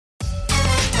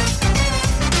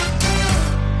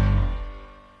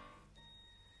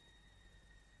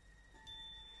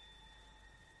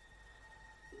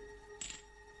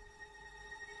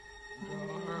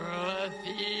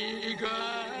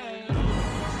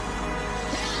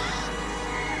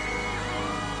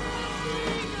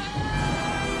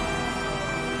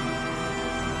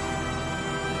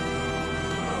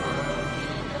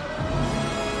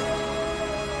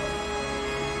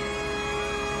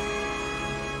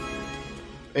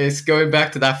It's going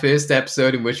back to that first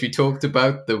episode in which we talked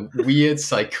about the weird,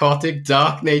 psychotic,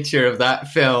 dark nature of that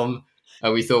film.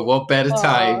 And we thought, what better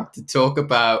time to talk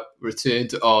about Return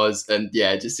to Oz and,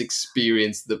 just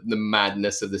experience the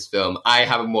madness of this film. I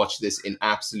haven't watched this in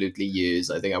absolutely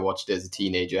years. I think I watched it as a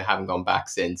teenager. Haven't gone back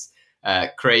since.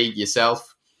 Craig,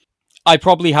 yourself? I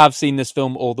probably have seen this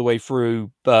film all the way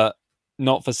through, but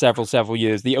not for several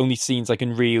years. The only scenes I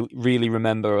can really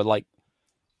remember are like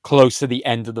close to the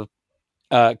end of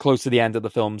the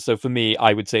film. So for me,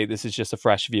 I would say this is just a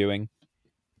fresh viewing.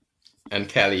 And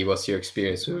Kelly, what's your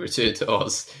experience with Return to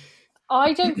Oz?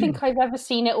 I don't think I've ever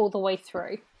seen it all the way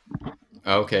through.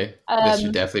 Okay, this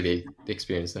should definitely be the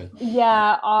experience then.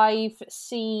 Yeah, I've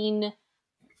seen,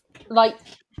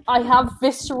 I have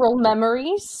visceral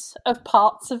memories of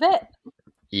parts of it.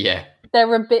 Yeah.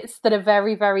 There are bits that are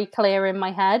very, very clear in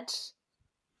my head.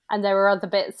 And there are other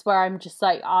bits where I'm just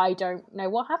like, I don't know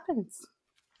what happens.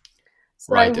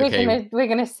 So right, okay. We're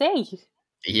gonna see.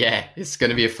 Yeah, it's going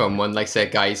to be a fun one. Like I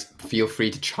said, guys, feel free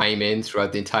to chime in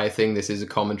throughout the entire thing. This is a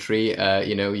commentary.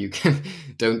 You can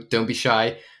don't be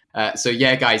shy. So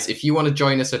yeah, guys, if you want to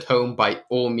join us at home, by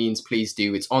all means, please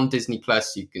do. It's on Disney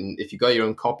Plus. You can, if you got your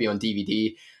own copy on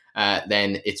DVD,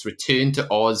 then it's Return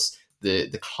to Oz,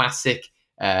 the classic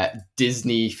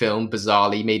Disney film,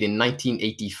 bizarrely made in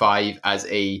 1985 as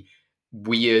a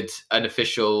weird,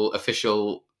 unofficial,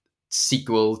 official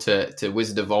sequel to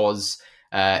Wizard of Oz.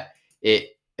 It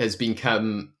has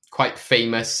become quite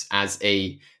famous as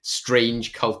a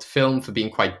strange cult film for being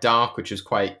quite dark, which was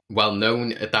quite well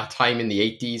known at that time in the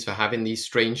 80s for having these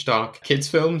strange, dark kids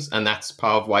films. And that's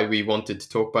part of why we wanted to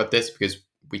talk about this, because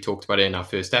we talked about it in our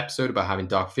first episode about having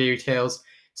dark fairy tales.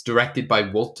 It's directed by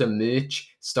Walter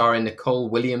Murch, starring Nicole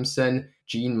Williamson,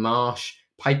 Jean Marsh,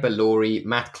 Piper Laurie,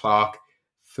 Matt Clark,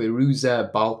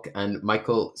 Firuza Balk, and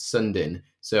Michael Sundin.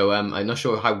 So I'm not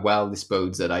sure how well this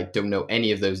bodes that I don't know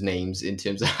any of those names in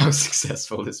terms of how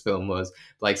successful this film was.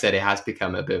 Like I said, it has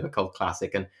become a bit of a cult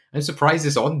classic, and I'm surprised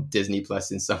it's on Disney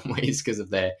Plus in some ways because of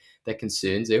their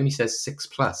concerns. It only says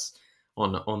 6+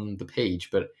 on the page,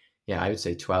 but yeah, I would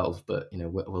say 12. But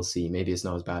we'll see. Maybe it's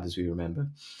not as bad as we remember.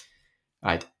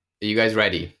 All right, are you guys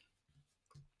ready?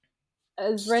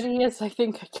 As ready as I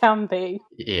think I can be.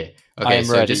 Yeah. Okay,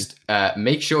 so ready. Just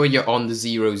make sure you're on the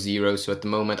 00. So at the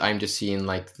moment, I'm just seeing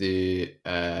like the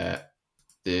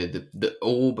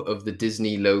orb of the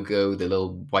Disney logo, the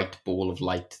little white ball of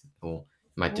light, or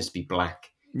it might just be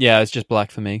black. Yeah, it's just black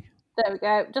for me. There we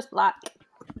go, just black.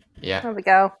 Yeah. There we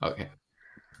go. Okay.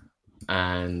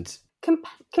 And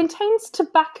contains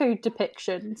tobacco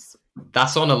depictions.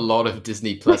 That's on a lot of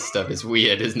Disney Plus stuff. It's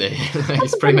weird, isn't it?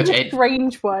 It's pretty much a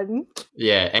strange one.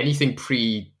 Yeah, anything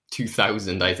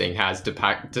pre-2000, I think, has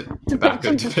tobacco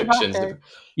depictions.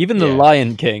 Even the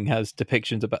Lion King has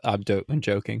depictions about. I'm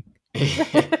joking.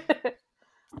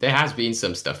 There has been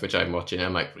some stuff which I'm watching.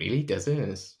 I'm like, really? Does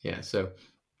it? Yeah. So,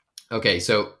 okay.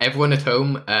 So everyone at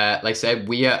home, like I said,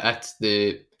 we are at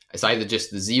it's either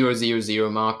just the 000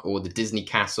 mark or the Disney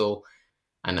Castle.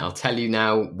 And I'll tell you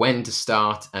now when to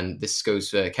start. And this goes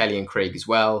for Kelly and Craig as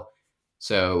well.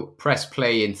 So press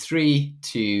play in 3,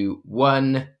 2,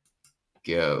 1,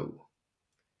 go.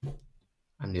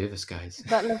 I'm nervous, guys.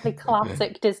 That lovely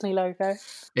classic Disney logo.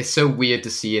 It's so weird to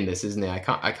see in this, isn't it? I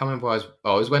can't remember it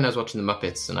was when I was watching the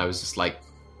Muppets and I was just like,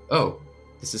 oh,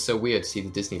 this is so weird to see the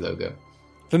Disney logo.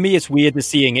 For me, it's weird to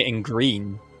seeing it in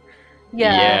green.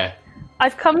 Yeah.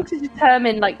 I've come to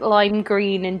determine like lime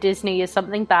green in Disney is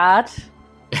something bad.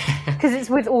 Because it's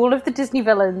with all of the Disney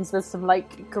villains, there's some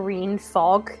like green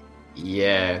fog.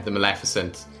 Yeah, the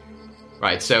Maleficent.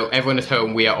 Right, so everyone at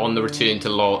home, we are on the Return to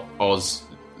Oz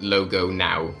logo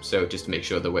now. So just to make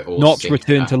sure that we're all not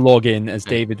return to log in, as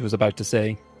David was about to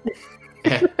say.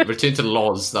 Return to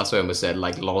Loz. That's what I almost said,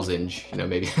 like lozenge.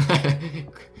 Maybe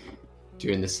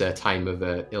during this time of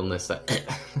illness.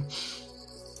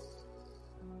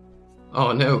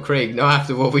 Oh no, Craig! Not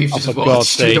after what we've just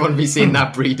watched. You don't want to be seeing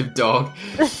that breed of dog.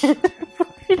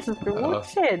 It's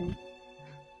watching.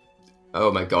 Oh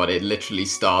my god! It literally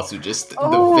starts with just the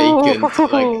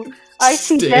vacant, like I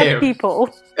see dead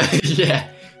people. Yeah,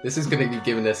 this is going to be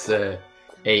giving us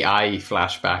AI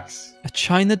flashbacks. A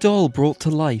China doll brought to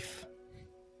life.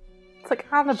 It's like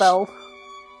Annabelle.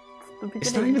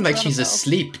 It's not even like she's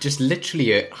asleep. Just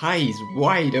literally her eyes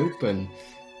wide open.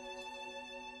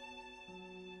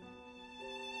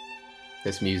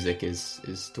 This music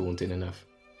is daunting enough.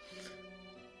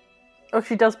 Oh,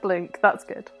 she does blink. That's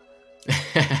good.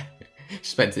 She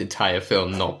spent the entire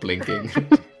film not blinking.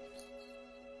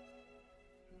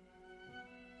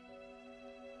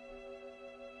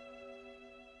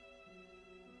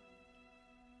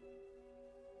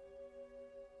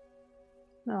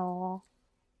 Oh.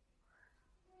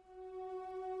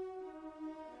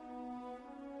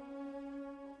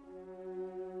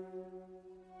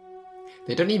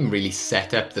 They don't even really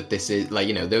set up that this is, like,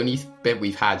 the only bit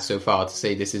we've had so far to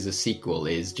say this is a sequel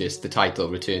is just the title,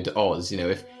 Return to Oz.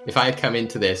 If I had come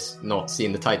into this not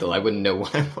seeing the title, I wouldn't know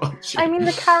what I'm watching. I mean,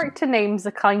 the character names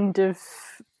are kind of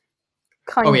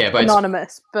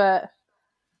anonymous, but...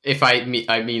 If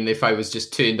if I was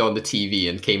just turned on the TV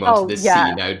and came onto this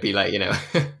scene, I would be like,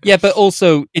 Yeah, but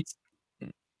also, it's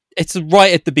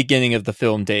right at the beginning of the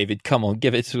film, David. Come on,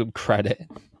 give it some credit.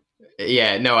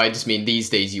 Yeah, no, I just mean these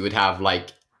days you would have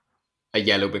like a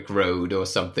Yellow Brick Road or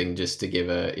something just to give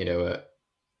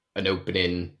an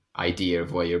opening idea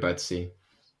of what you're about to see.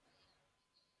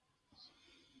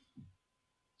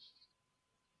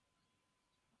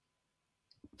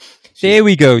 There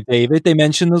we go, David. They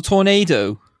mentioned the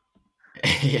tornado.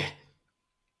 Yeah.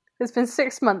 It's been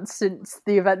 6 months since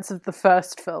the events of the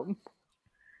first film,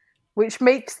 which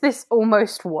makes this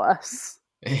almost worse.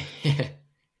 Yeah.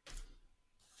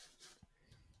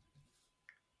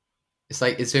 It's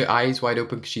like, is her eyes wide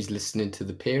open because she's listening to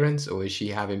the parents, or is she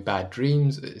having bad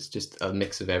dreams? It's just a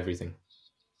mix of everything.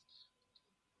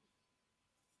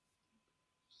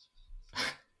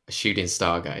 A shooting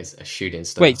star, guys. A shooting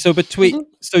star. Wait,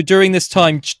 so during this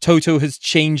time, Toto has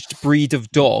changed breed of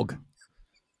dog?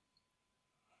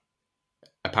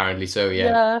 Apparently so,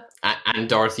 yeah. And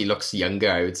Dorothy looks younger,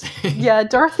 I would say. Yeah,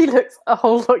 Dorothy looks a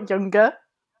whole lot younger.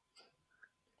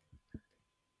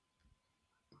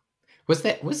 Was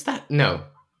no?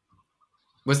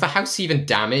 Was the house even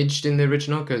damaged in the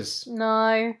original? Because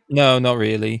no, not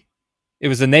really. It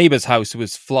was the neighbor's house who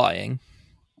was flying.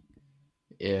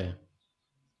 Yeah.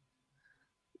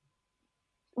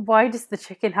 Why does the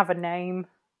chicken have a name?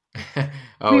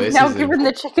 We've now given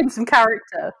the chicken some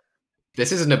character.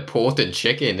 This is an important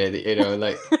chicken,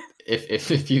 like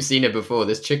if you've seen it before,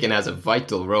 this chicken has a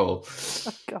vital role.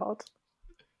 Oh God.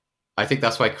 I think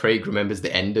that's why Craig remembers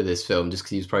the end of this film, just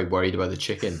because he was probably worried about the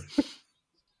chicken.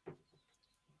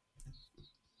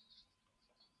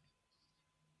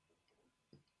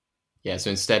 Yeah, so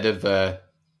instead of the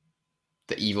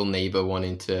evil neighbor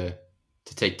wanting to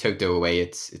take Toto away,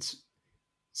 it's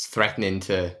threatening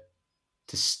to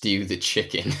stew the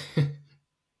chicken.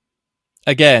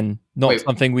 Again, not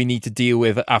something we need to deal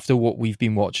with after what we've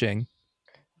been watching.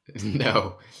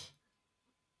 No.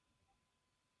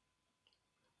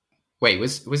 Wait,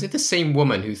 was it the same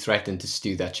woman who threatened to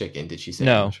stew that chicken? Did she say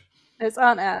no? It's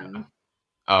Aunt Em.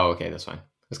 Oh, okay, that's fine. I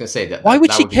was going to say that. Why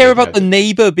would she care about the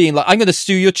neighbor being like, "I'm going to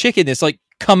stew your chicken"? It's like,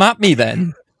 come at me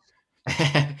then.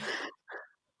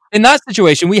 In that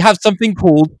situation, we have something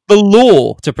called the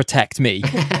law to protect me.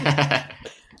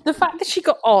 The fact that she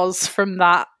got Oz from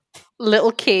that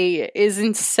little key is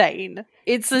insane.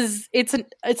 It's an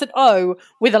O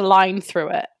with a line through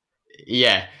it.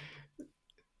 Yeah.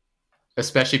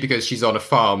 Especially because she's on a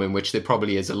farm in which there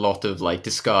probably is a lot of like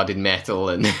discarded metal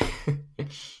and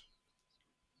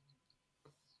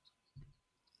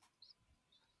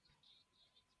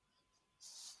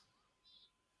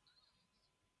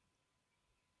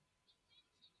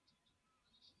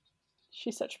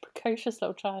she's such a precocious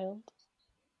little child.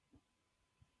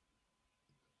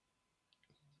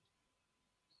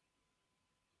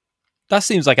 That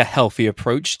seems like a healthy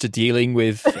approach to dealing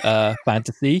with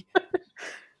fantasy.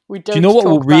 Do you know what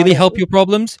will really help your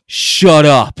problems? Shut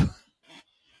up.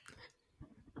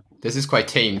 This is quite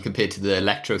tame compared to the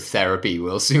electrotherapy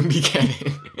we'll soon be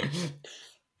getting.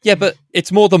 Yeah, but it's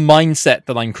more the mindset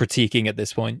that I'm critiquing at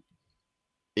this point.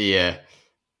 Yeah.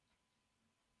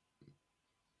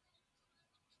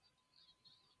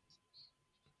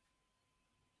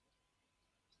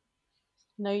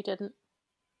 No, you didn't.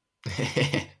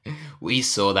 We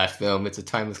saw that film. It's a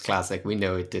timeless classic. We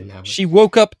know it didn't happen. She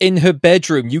woke up in her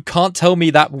bedroom. You can't tell me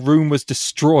that room was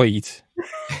destroyed.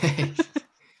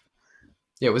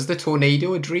 Yeah, was the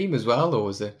tornado a dream as well, or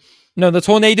was it? No, the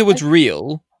tornado was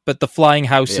real, but the flying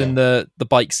house and the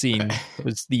bike scene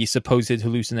was the supposed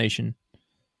hallucination.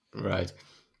 Right.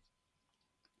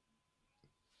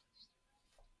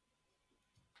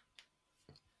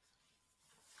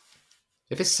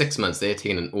 If it's 6 months, they're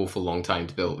taking an awful long time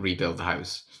to rebuild the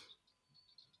house.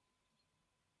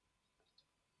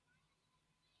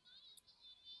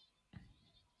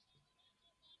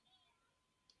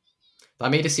 That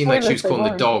made it seem like she was calling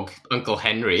the dog Uncle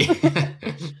Henry.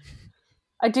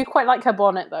 I do quite like her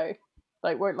bonnet, though.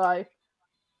 Like, won't lie.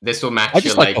 This will match I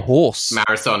just your like the horse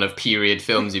marathon of period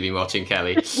films you've been watching,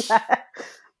 Kelly. Yeah.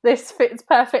 This fits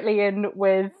perfectly in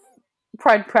with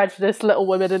Pride and Prejudice, Little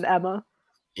Women, and Emma.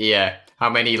 Yeah. How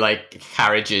many like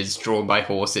carriages drawn by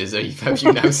horses have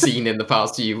you now seen in the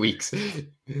past few weeks?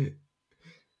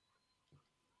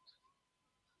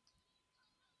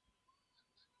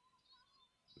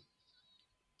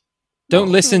 Don't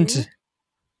listen to.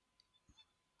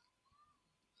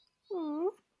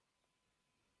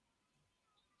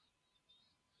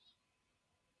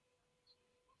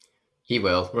 He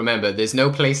will. Remember, there's no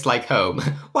place like home.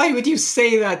 Why would you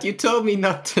say that? You told me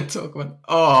not to talk about.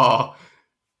 Oh,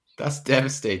 that's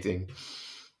devastating.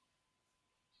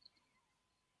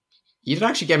 You don't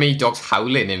actually get many dogs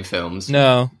howling in films.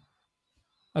 No.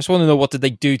 I just want to know, what did they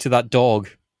do to that dog?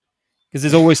 Because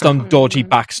there's always some dodgy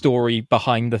backstory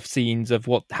behind the scenes of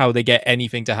how they get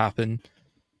anything to happen.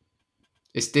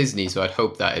 It's Disney, so I'd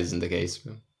hope that isn't the case.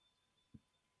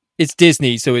 It's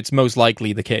Disney, so it's most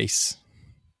likely the case.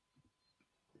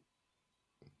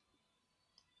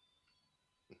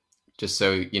 Just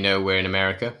so you know, we're in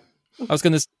America. I was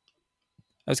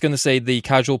gonna say the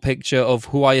casual picture of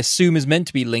who I assume is meant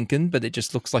to be Lincoln, but it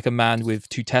just looks like a man with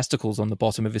 2 testicles on the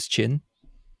bottom of his chin.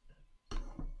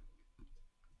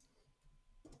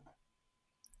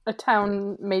 A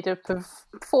town made up of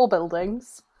 4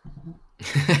 buildings.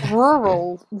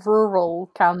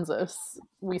 rural Kansas,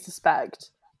 we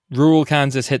suspect. Rural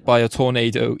Kansas hit by a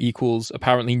tornado equals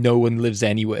apparently no one lives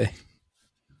anywhere.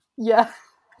 Yeah.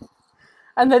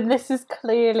 And then this is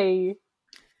clearly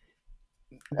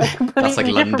a completely That's like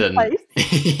London.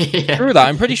 place. Yeah. True that.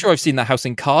 I'm pretty sure I've seen that house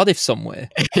in Cardiff somewhere.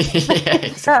 Yeah,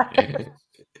 exactly.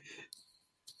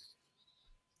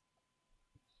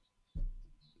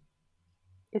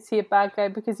 Is he a bad guy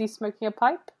because he's smoking a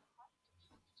pipe?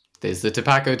 There's the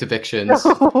tobacco depictions.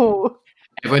 Oh.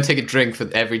 Everyone take a drink for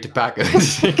every tobacco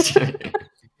depiction.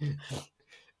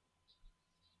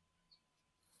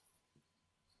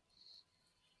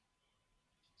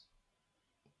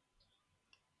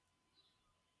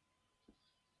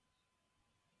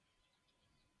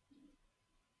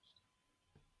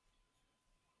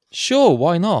 Sure,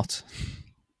 why not?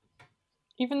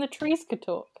 Even the trees could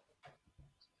talk.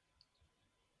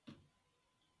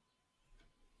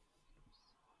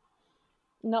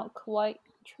 Not quite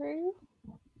true.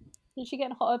 Did she get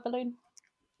in a hot air balloon?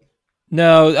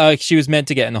 No, she was meant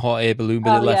to get in a hot air balloon,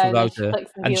 but it left yeah, without her.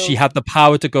 And she had the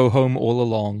power to go home all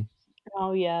along.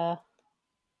 Oh, yeah.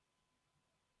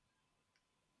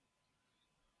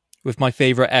 With my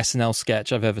favourite SNL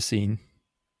sketch I've ever seen.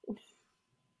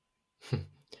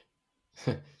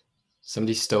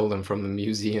 Somebody stole them from the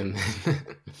museum.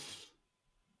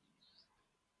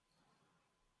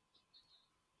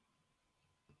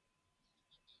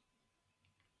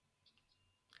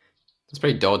 It's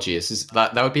pretty dodgy.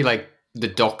 That would be like the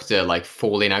Doctor like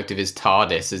falling out of his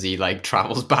TARDIS as he like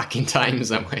travels back in time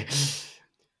somewhere. It's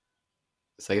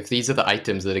like, if these are the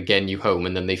items that are getting you home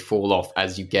and then they fall off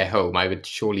as you get home, I would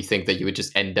surely think that you would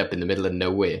just end up in the middle of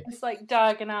nowhere. It's like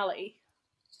Diagon Alley.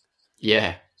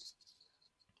 Yeah.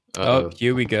 Uh-oh. Oh,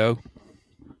 here we go.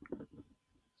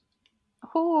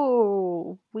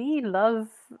 Oh, we love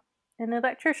an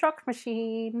electroshock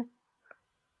machine.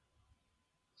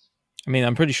 I mean,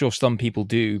 I'm pretty sure some people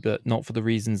do, but not for the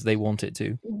reasons they want it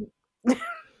to.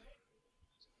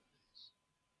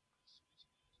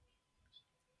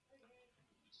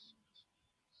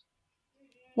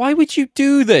 Why would you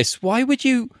do this? Why would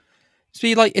you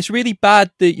be like, it's really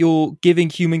bad that you're giving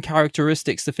human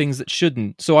characteristics to things that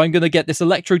shouldn't, so I'm going to get this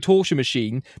electro-torture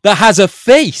machine that has a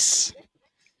face?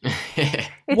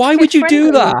 Why would you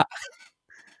do that?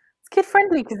 It's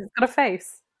kid-friendly because it's got a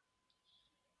face.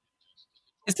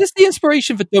 Is this the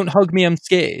inspiration for Don't Hug Me, I'm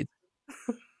Scared?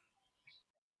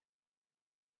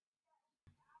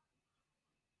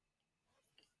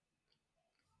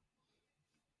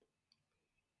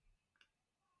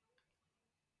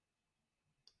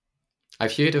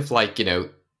 I've heard of like,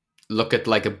 look at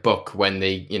like a book when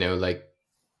they, like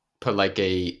put like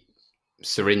a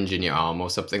syringe in your arm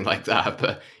or something like that.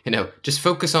 But, just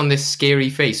focus on this scary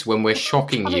face when we're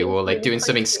shocking you or like doing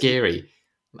something scary.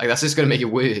 Like, that's just going to make it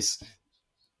worse.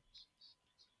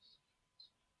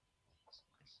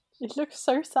 It looks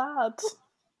so sad.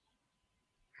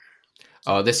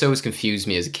 Oh, this always confused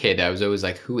me as a kid. I was always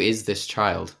like, who is this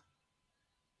child?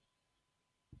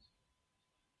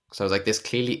 So I was like, this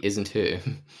clearly isn't her.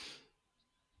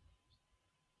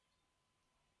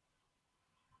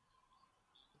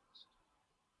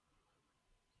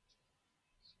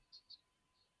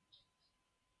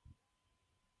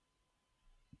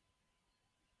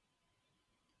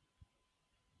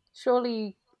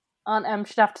 Surely Aunt Em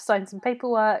should have to sign some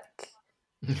paperwork.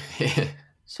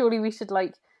 Surely we should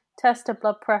like test her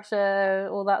blood pressure,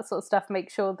 all that sort of stuff,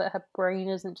 make sure that her brain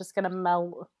isn't just going to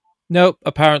melt. Nope,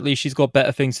 apparently she's got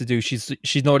better things to do.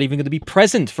 She's not even going to be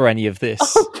present for any of this.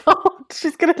 Oh god,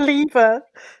 she's gonna leave her.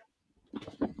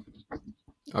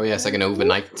 Oh yeah, it's like an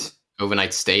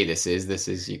overnight stay. This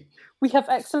is you. We have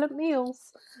excellent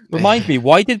meals. Remind me,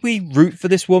 why did we root for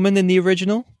this woman in the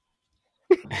original?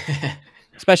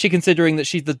 Especially considering that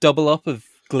she's the double up of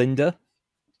Glinda.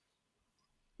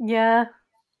 Yeah.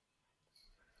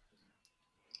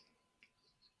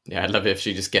 Yeah, I'd love it if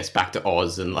she just gets back to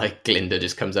Oz and like Glinda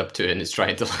just comes up to her and is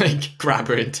trying to like grab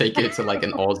her and take her to like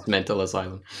an Oz mental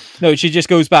asylum. No, she just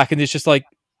goes back and it's just like,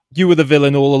 you were the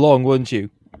villain all along, weren't you?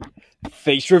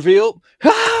 Face reveal.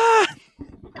 Ah!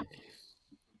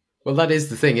 Well, that is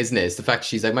the thing, isn't it? It's the fact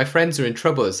she's like, my friends are in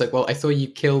trouble. It's like, well, I thought you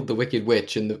killed the Wicked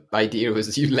Witch and the idea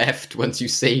was you left once you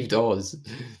saved Oz.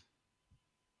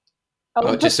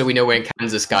 Oh, just so we know we're in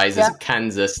Kansas, guys. Yeah. Is it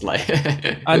Kansas? Like,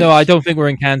 I know, I don't think we're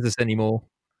in Kansas anymore.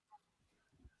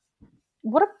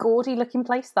 What a gaudy looking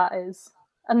place that is.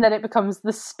 And then it becomes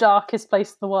the starkest place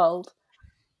in the world.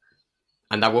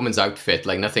 And that woman's outfit,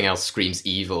 like nothing else screams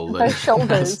evil. Her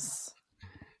shoulders.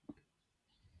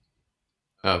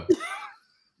 Oh.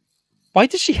 Why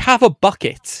does she have a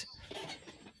bucket?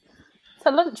 It's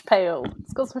a lunch pail.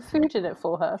 It's got some food in it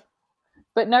for her.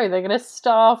 But no, they're going to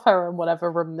starve her in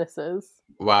whatever room this is.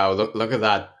 Wow, look at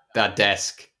that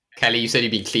desk. Kelly, you said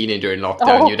you'd been cleaning during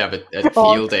lockdown. You'd have a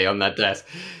field day on that desk.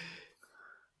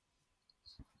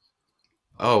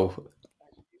 Oh.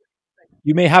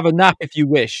 You may have a nap if you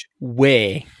wish.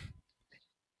 Where?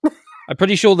 I'm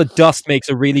pretty sure the dust makes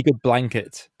a really good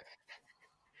blanket.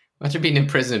 Imagine being in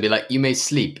prison and be like, you may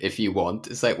sleep if you want.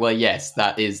 It's like, well, yes,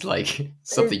 that is like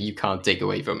something you can't take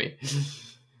away from me.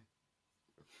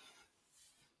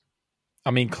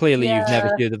 I mean, clearly you've never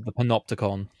heard of the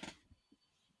Panopticon.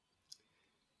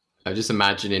 I'm just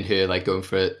imagining her like going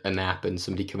for a nap and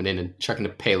somebody coming in and chucking a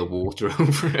pail of water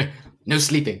over her. No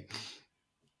sleeping.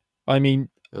 I mean...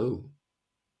 Oh.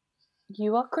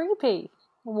 You are creepy.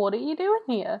 What are you doing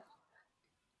here?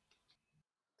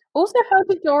 Also, how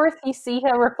did Dorothy see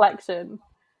her reflection?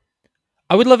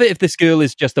 I would love it if this girl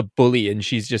is just a bully and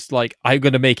she's just like, I'm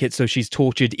going to make it so she's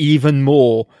tortured even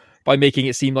more by making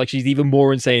it seem like she's even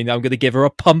more insane. I'm going to give her a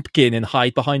pumpkin and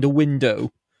hide behind a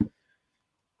window.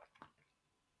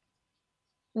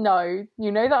 No,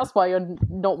 you know that's why you're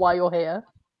not why you're here.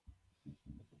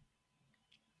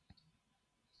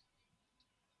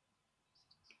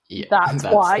 Yeah, that's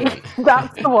why.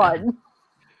 That's the one.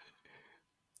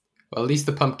 Well, at least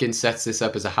the pumpkin sets this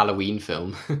up as a Halloween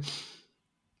film.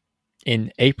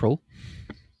 In April.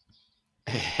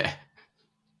 Do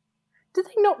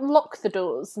they not lock the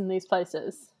doors in these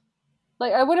places?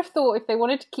 Like, I would have thought if they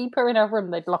wanted to keep her in her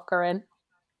room, they'd lock her in.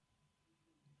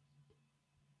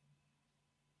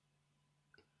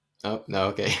 Oh, no,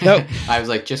 okay. Nope. I was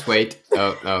like, just wait.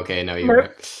 Oh, okay, no, you're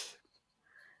right.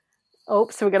 Oh,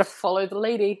 so we're going to follow the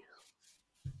lady.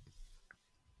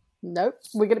 Nope,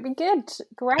 we're going to be good.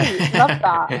 Great, love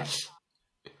that.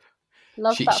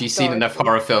 She's seen enough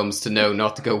horror films to know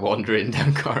not to go wandering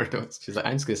down corridors. She's like,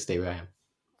 I'm just going to stay where I am.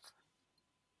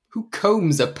 Who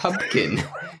combs a pumpkin?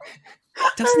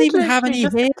 Doesn't even have any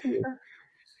hair.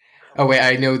 Oh, wait,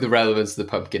 I know the relevance of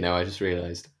the pumpkin now. I just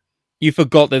realised. You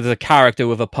forgot there's a character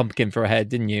with a pumpkin for a head,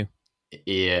 didn't you?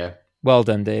 Yeah. Well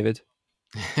done, David.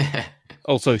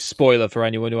 Also, spoiler for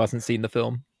anyone who hasn't seen the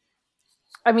film.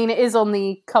 I mean, it is on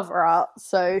the cover art,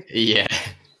 so... Yeah.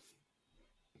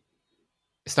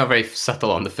 It's not very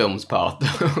subtle on the film's part,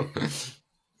 though.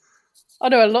 I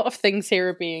know a lot of things here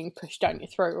are being pushed down your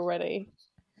throat already.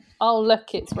 Oh,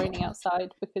 look, it's raining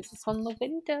outside because it's on the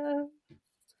window.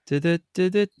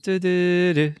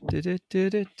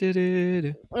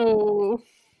 Oh.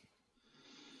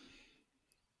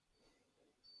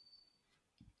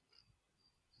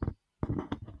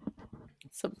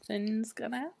 Something's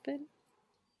gonna happen.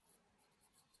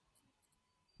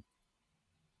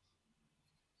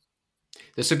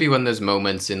 This would be one of those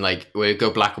moments in like where it go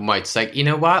black and white. It's like, you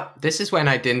know what? This is when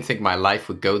I didn't think my life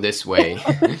would go this way.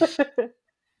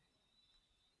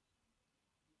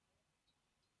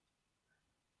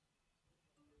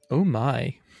 Oh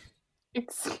my.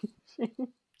 It's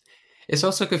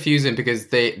also confusing because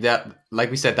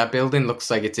like we said, that building looks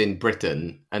like it's in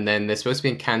Britain and then they're supposed to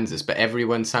be in Kansas, but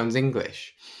everyone sounds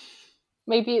English.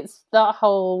 Maybe it's that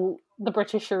whole the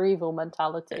British are evil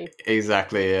mentality.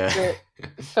 Exactly, yeah. That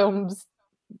films,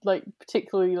 like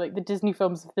particularly like the Disney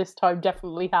films of this time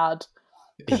definitely had.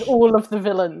 Because all of the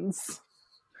villains.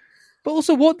 But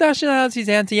also, what nationality is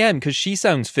Auntie M? Because she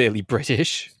sounds fairly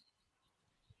British.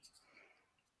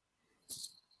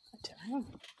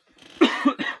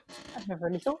 I've never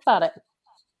really thought about it.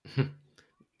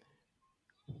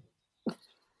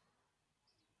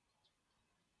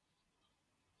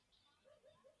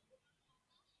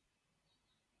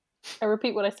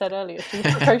 repeat what I said earlier. She's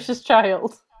a precocious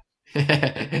child.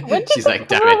 She's like,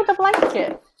 damn it. With the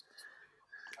blanket?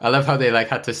 I love how they like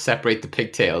had to separate the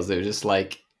pigtails. They were just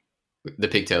like, the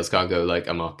pigtails can't go like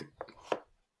amok.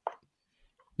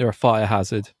 They're a fire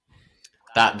hazard.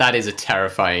 That is a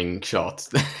terrifying shot.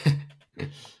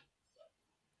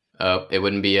 It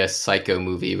wouldn't be a Psycho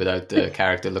movie without the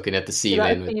character looking at the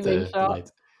ceiling with the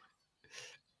lights.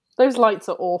 Those lights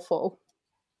are awful.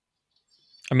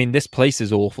 I mean, this place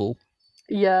is awful.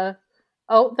 Yeah.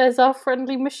 Oh, there's our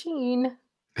friendly machine.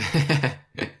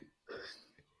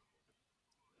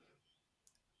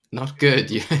 Not good.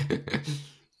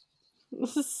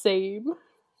 It's the same.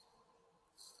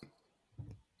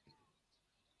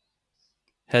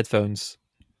 Headphones.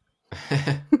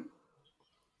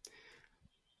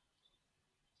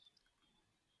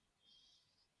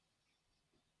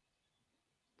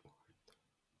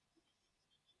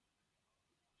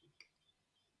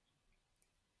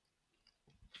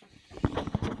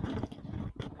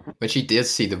 When she does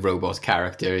see the robot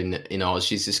character in Oz,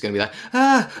 she's just going to be like,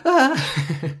 ah.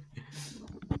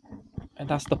 And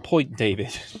that's the point,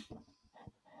 David.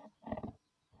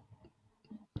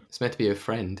 It's meant to be a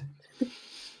friend.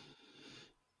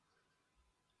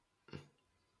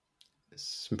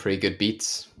 Some pretty good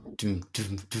beats. I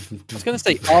was going to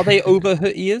say, are they over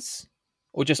her ears?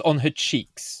 Or just on her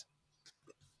cheeks?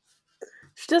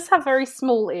 She does have very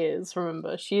small ears,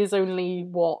 remember. She is only,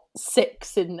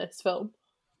 6 in this film.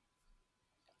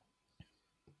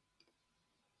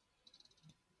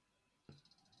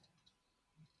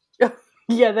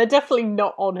 Yeah, they're definitely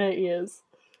not on her ears.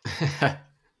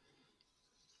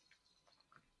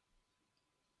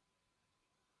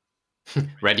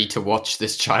 Ready to watch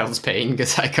this child's pain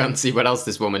because I can't see what else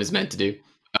this woman is meant to do.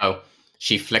 Oh,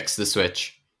 she flicks the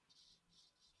switch.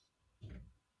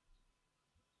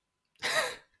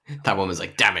 That woman's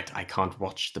like, damn it, I can't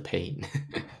watch the pain.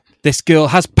 This girl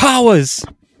has powers!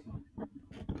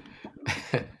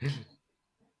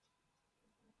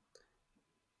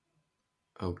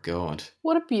 Oh, God.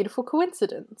 What a beautiful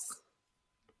coincidence.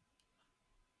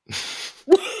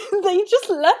 They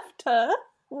just left her?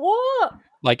 What?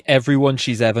 Like everyone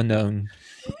she's ever known.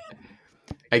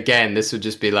 Again, this would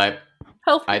just be like,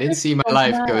 I didn't see my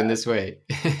life going this way.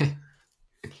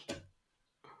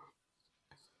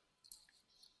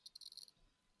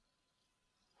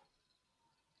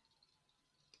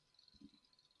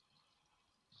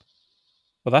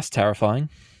 Well, that's terrifying.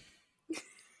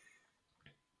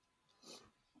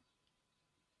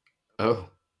 Oh.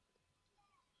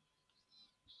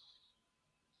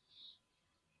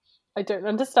 I don't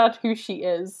understand who she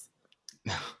is.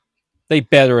 They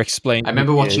better explain. I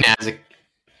remember watching it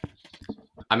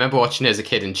as a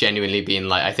kid and genuinely being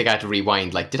like, I think I had to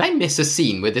rewind. Like, did I miss a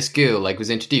scene where this girl like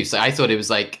was introduced? Like, I thought it was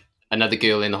like another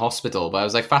girl in the hospital, but I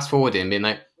was like fast forwarding, being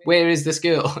like, where is this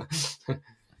girl?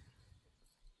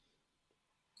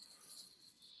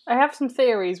 I have some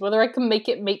theories. Whether I can make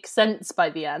it make sense by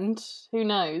the end, who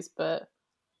knows? But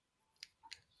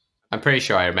I'm pretty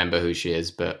sure I remember who she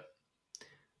is, but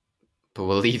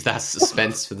we'll leave that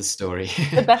suspense for the story.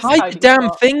 The best hide your damn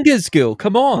spot. fingers, girl.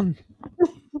 Come on.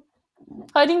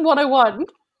 Hiding 101.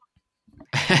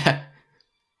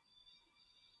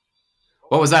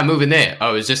 What was that moving there? Oh,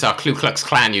 it was just our Ku Klux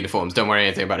Klan uniforms. Don't worry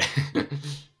anything about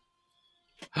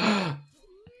it.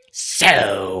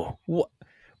 So,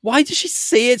 why does she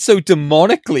say it so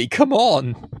demonically? Come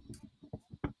on.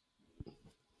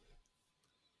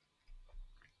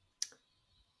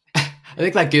 I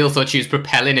think that girl thought she was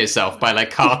propelling herself by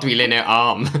like cartwheeling her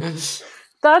arm.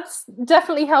 That's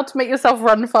definitely how to make yourself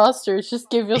run faster. Is just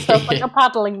give yourself like a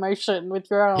paddling motion with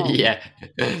your arm. Yeah.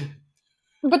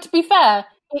 But to be fair,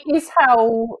 it is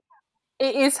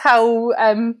how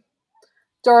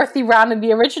Dorothy ran in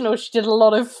the original. She did a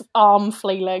lot of arm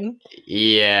flailing.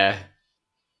 Yeah.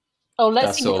 Oh,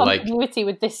 let's see the continuity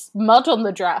with this mud on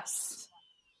the dress.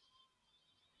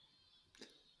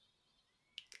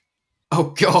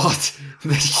 Oh, God.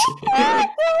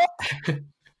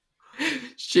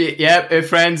 Yep, her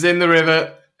friend's in the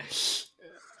river.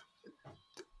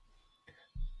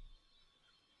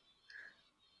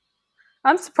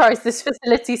 I'm surprised this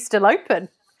facility's still open.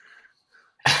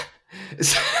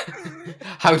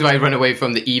 How do I run away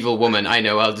from the evil woman? I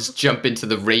know, I'll just jump into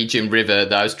the raging river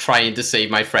that I was trying to save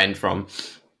my friend from.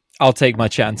 I'll take my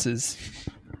chances.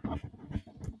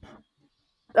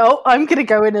 Oh, I'm going to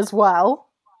go in as well.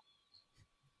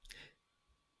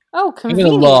 Oh, convenient.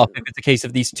 I'm going to laugh if it's a case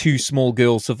of these two small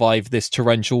girls survive this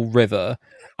torrential river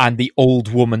and the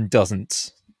old woman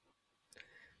doesn't.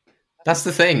 That's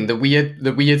the thing. The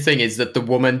weird thing is that the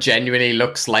woman genuinely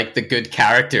looks like the good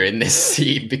character in this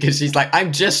scene because she's like,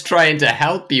 I'm just trying to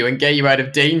help you and get you out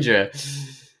of danger.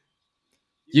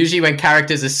 Usually when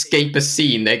characters escape a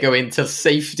scene, they go into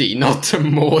safety, not to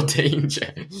more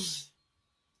danger.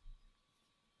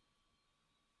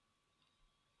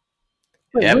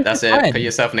 Wait, Yep, that's it. friend? Put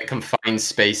yourself in a confined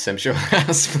space, I'm sure.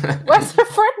 Where's her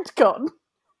friend gone?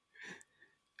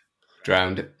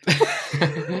 Drowned.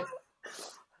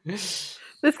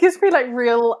 This gives me like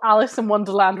real Alice in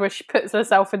Wonderland where she puts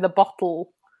herself in the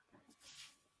bottle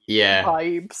Yeah.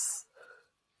 vibes.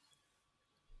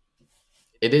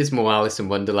 It is more Alice in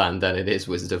Wonderland than it is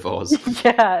Wizard of Oz.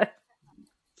 Yeah.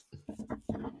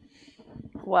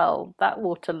 Well, that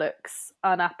water looks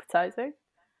unappetizing.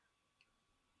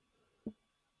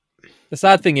 The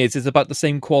sad thing is, it's about the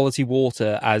same quality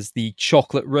water as the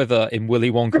chocolate river in Willy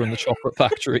Wonka and the Chocolate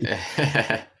Factory.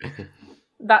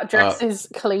 That dress is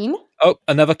clean. Oh,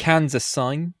 another Kansas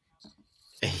sign.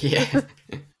 Yeah.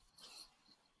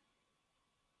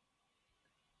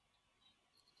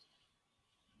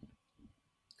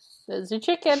 There's your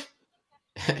chicken.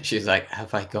 She's like,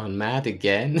 have I gone mad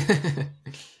again?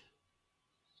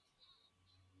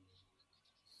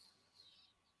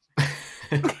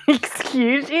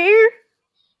 Excuse you?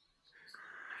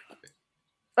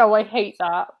 Oh, I hate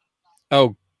that.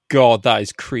 Oh god, that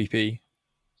is creepy.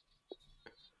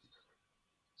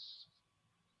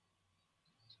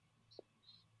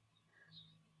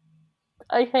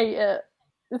 I hate it.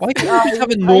 Why can't you just have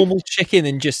a normal chicken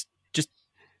and just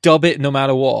dub it no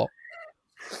matter what?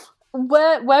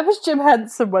 Where was Jim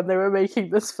Henson when they were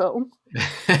making this film?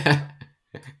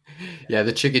 Yeah,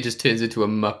 the chicken just turns into a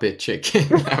Muppet chicken.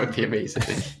 That would be amazing.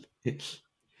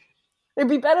 It'd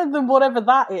be better than whatever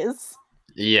that is.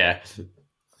 Yeah.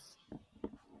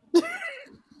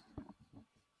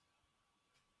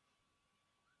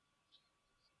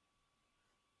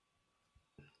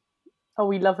 Oh,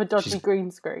 we love a dodgy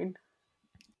green screen.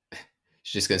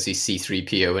 She's just going to see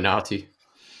C-3PO and R2.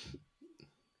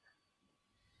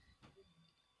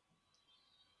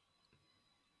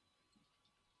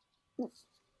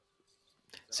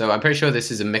 So I'm pretty sure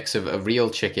this is a mix of a real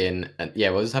chicken and yeah,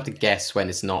 we'll just have to guess when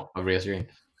it's not a real chicken.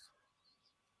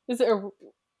 Is it a...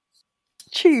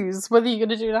 Choose whether you're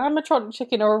going to do an animatronic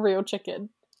chicken or a real chicken.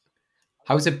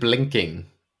 How is it blinking?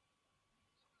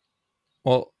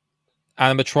 Well,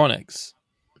 animatronics.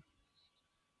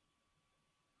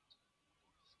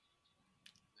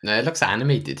 No, it looks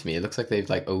animated to me. It looks like they've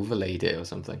like overlaid it or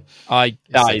something.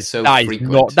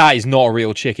 That is not a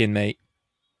real chicken, mate.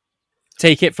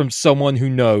 Take it from someone who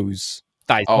knows.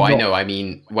 I know. I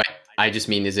mean, I just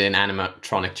mean is it an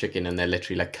animatronic chicken and they're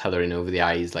literally like colouring over the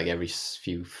eyes like every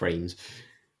few frames.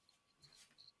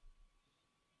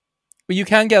 But you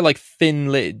can get like thin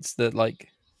lids that like...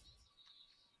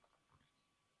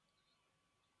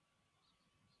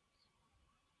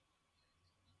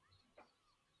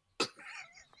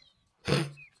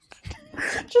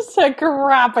 Just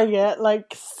grabbing it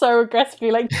like so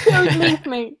aggressively, like, don't leave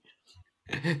me.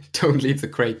 Don't leave the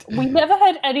crate. We never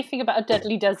heard anything about a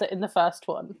deadly desert in the first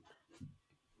one.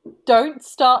 Don't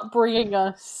start bringing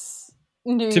us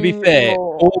new To be fair,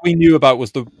 lore. all we knew about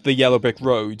was the yellow brick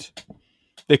road.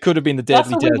 There could have been the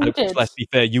deadly That's what we desert, did. which, let's be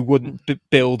fair, you wouldn't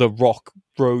build a rock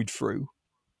road through.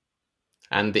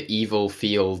 And the evil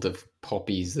field of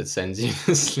poppies that sends you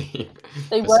to sleep.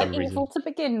 They for weren't some reason. evil to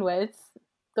begin with.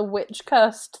 The witch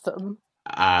cursed them.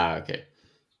 Ah, okay.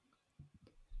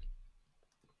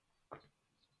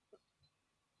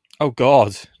 Oh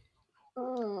god.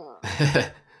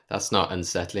 That's not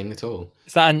unsettling at all.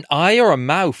 Is that an eye or a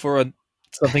mouth or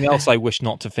something else I wish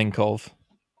not to think of?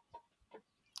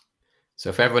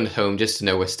 So for everyone at home, just to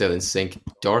know we're still in sync,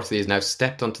 Dorothy has now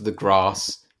stepped onto the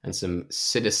grass and some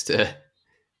sinister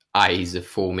eyes are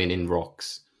forming in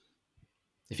rocks.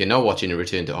 If you're not watching A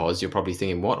Return to Oz, you're probably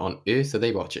thinking, what on earth are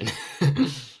they watching?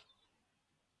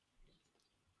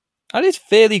 That is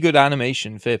fairly good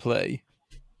animation, fair play.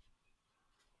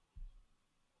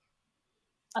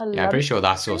 I'm pretty sure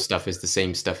that sort of stuff is the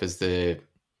same stuff as the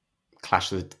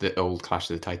old Clash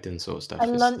of the Titans sort of stuff. A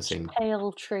It's lunch the same.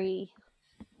 pail tree.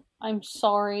 I'm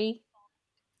sorry.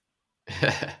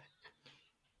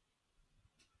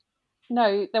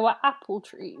 No, there were apple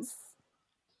trees.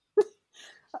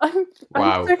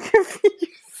 Wow. I'm so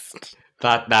confused.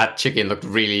 That chicken looked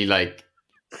really like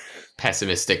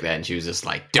pessimistic then. She was just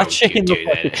like, don't That chicken you looks do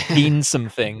like that. it's seen some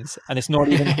things, and it's not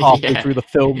even halfway Yeah. through the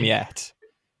film yet.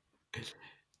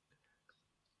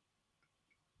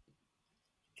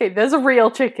 Okay, there's a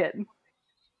real chicken.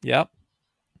 Yep.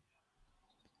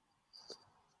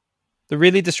 The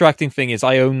really distracting thing is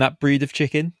I own that breed of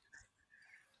chicken.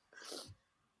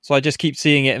 So I just keep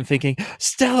seeing it and thinking,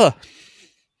 Stella!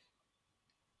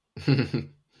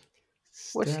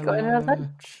 What's she got in her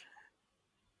lunch?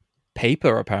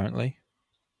 Paper, apparently.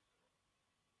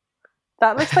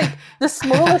 That looks like the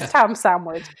smallest ham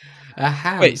sandwich. A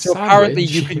ham Wait, so sandwich? apparently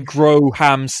you can grow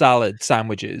ham salad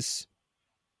sandwiches.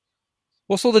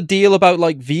 What's all the deal about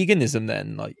like veganism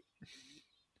then? Like,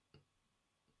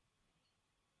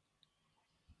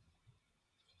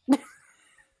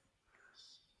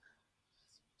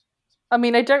 I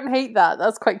mean, I don't hate that.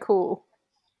 That's quite cool.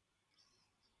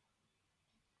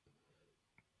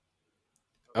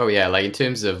 Oh yeah, like in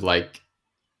terms of like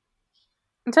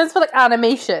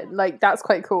animation, like that's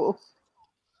quite cool.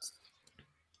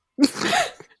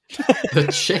 the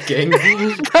chicken.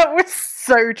 That was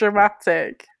so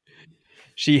dramatic.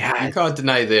 You can't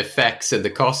deny the effects and the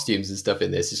costumes and stuff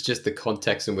in this. It's just the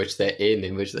context in which they're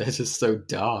in which they're just so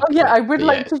dark. Oh yeah, I would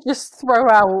like to just throw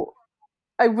out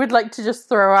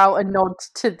a nod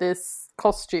to this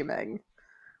costuming.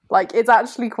 Like, it's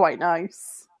actually quite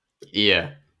nice.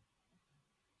 Yeah.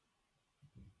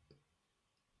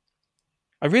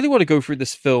 I really want to go through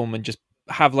this film and just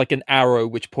have like an arrow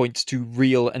which points to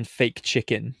real and fake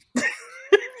chicken.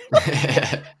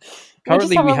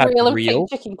 Currently we have real and real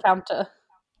fake chicken counter.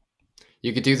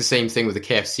 You could do the same thing with the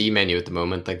KFC menu at the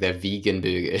moment, like their vegan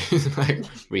burgers, like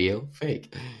real,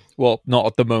 fake. Well, not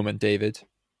at the moment, David.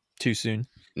 Too soon.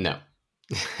 No.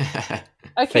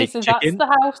 Okay, Fake so chicken?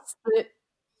 that's the house that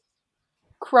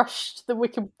crushed the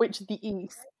Wicked Witch of the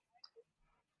East.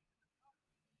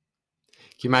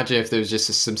 Can you imagine if there was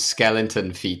just some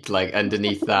skeleton feet like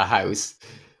underneath that house?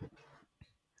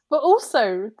 But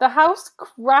also, the house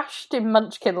crashed in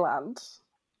Munchkinland.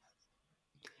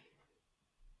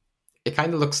 It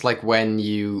kind of looks like when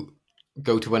you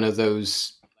go to one of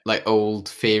those like old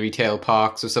fairy tale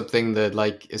parks or something that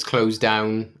like is closed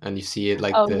down and you see it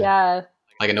like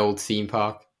like an old theme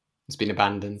park. It's been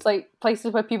abandoned. It's like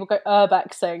places where people go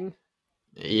urbexing.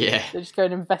 Yeah. They just go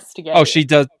and investigate. Oh, she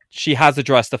does. She has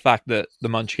addressed the fact that the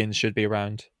Munchkins should be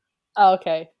around. Oh,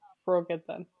 okay. We're all good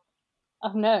then.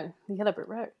 Oh no, the Yellow Brick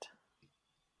Road.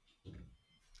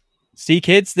 See,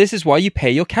 kids, this is why you pay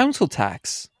your council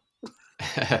tax.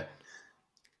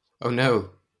 Oh no,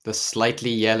 the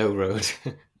slightly yellow road.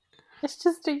 It's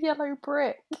just a yellow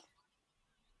brick.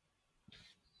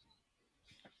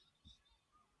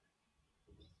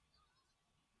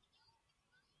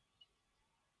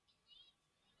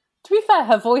 To be fair,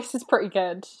 her voice is pretty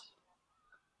good.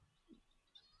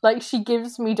 Like, she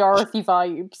gives me Dorothy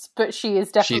vibes, but she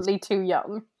is definitely too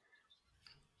young.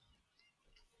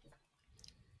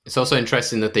 It's also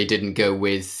interesting that they didn't go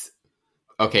with,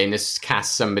 okay, let's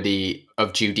cast somebody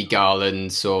of Judy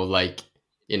Garland's or like,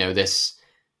 you know, this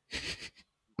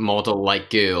model-like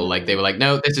girl. Like, they were like,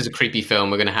 no, this is a creepy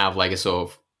film. We're going to have like a sort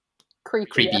of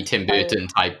creepy Tim Burton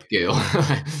type girl.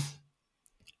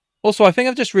 Also, I think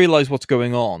I've just realised what's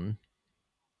going on.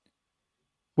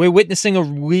 We're witnessing a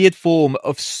weird form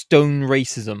of stone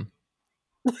racism.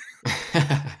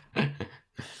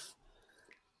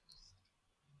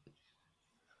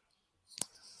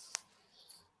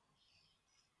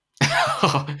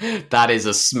 That is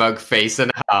a smug face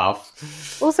and a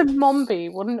half. Also,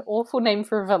 Mombi, what an awful name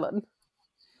for a villain.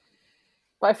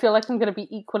 But I feel like I'm going to be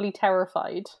equally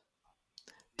terrified.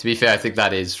 To be fair, I think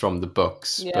that is from the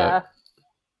books. Yeah.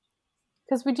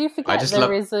 Because we do forget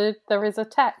there is a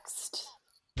text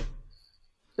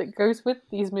that goes with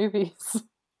these movies.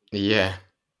 Yeah.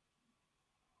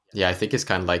 Yeah, I think it's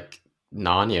kind of like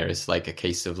Narnia. It's like a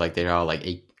case of like there are like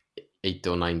eight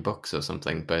or 9 books or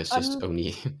something, but it's just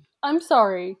only... I'm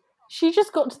sorry. She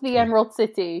just got to the Emerald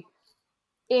City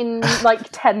in like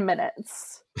 10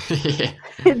 minutes. Yeah.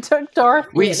 It took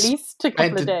Dorothy at least a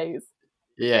couple of days.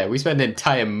 Yeah, we spent an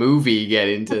entire movie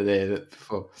getting to there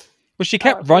before. Well, she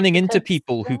kept running into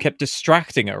people who kept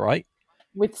distracting her, right?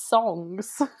 With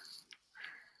songs.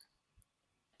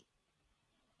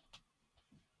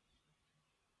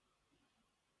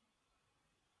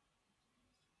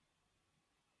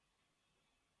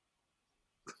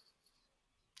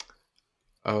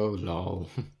 Oh lol.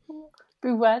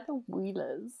 Beware the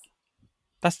Wheelers.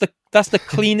 That's the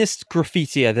cleanest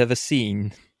graffiti I've ever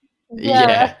seen.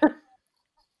 Yeah.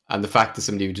 And the fact that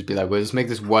somebody would just be like, well, let's make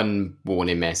this one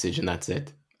warning message and that's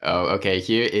it. Oh, okay,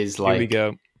 here is like... Here we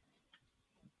go.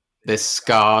 This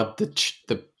scarred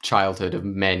the childhood of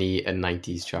many a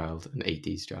 90s child, an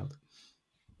 80s child.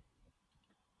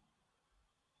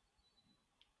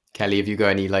 Kelly, have you got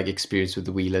any like experience with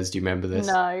the Wheelers? Do you remember this?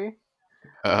 No.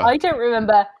 I don't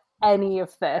remember any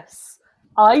of this.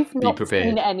 I've not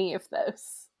seen any of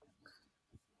this.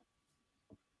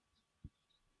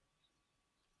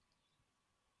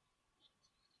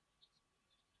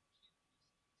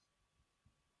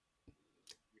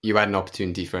 You had an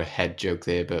opportunity for a head joke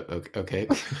there, but okay.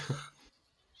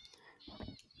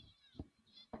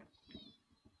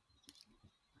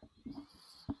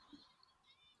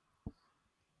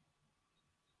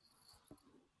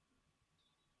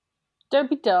 Don't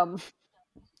be dumb.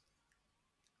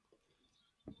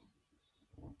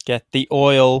 Get the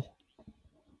oil.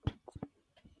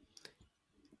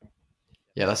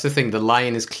 Yeah, that's the thing. The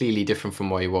lion is clearly different from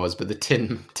what he was, but the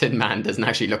Tin Man doesn't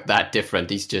actually look that different.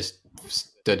 He's just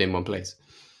stood in one place.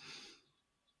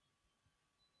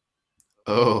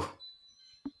 Oh.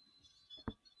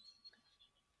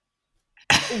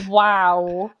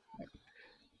 Wow.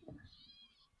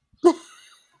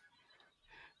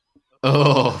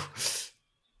 Oh.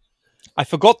 I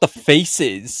forgot the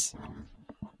faces.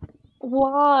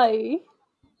 Why?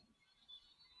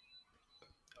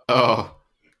 Oh.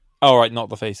 All right, not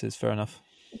the faces. Fair enough.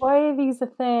 Why are these a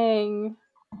thing?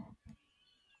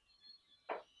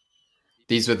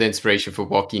 These were the inspiration for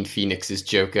Joaquin Phoenix's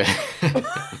Joker.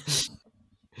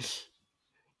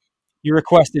 You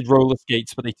requested roller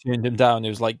skates, but they turned him down. It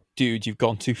was like, dude, you've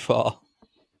gone too far.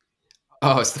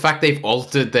 Oh, it's the fact they've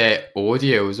altered their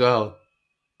audio as well.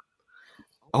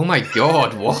 Oh my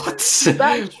god, what?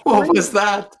 What was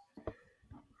that?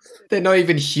 They're not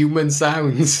even human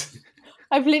sounds.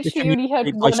 I've literally only heard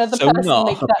one other person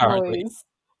make that noise.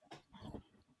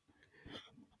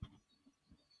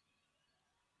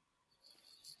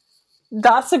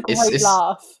 That's a great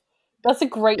laugh. That's a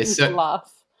great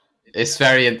laugh.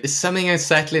 It's something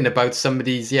unsettling about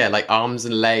somebody's like arms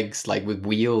and legs like with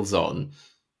wheels on.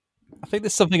 I think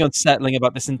there's something unsettling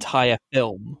about this entire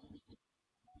film.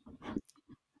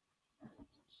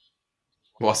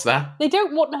 What's that? They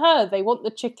don't want her, they want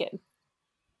the chicken.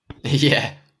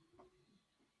 Yeah.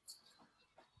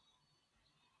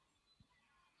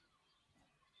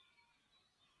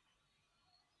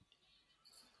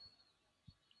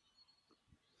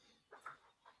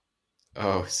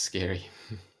 Oh, scary.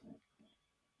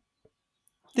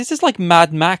 This is like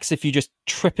Mad Max if you're just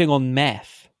tripping on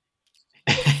meth.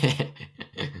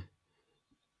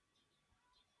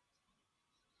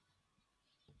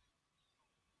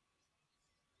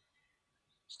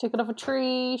 She took it off a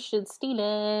tree, should steal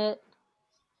it.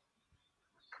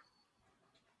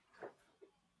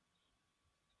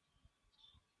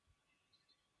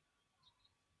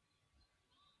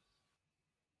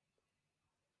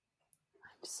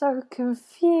 I'm so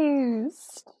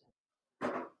confused.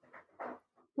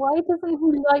 Why doesn't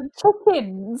he like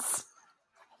chickens?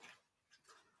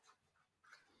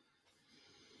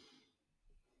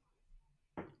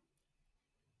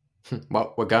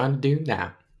 What we're gonna do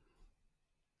now?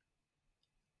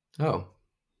 Oh,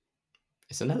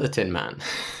 it's another Tin Man.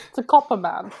 It's a copper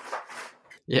man.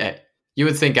 Yeah, you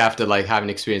would think after like having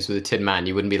experience with a Tin Man,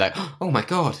 you wouldn't be like, "Oh my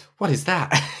god, what is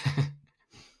that?"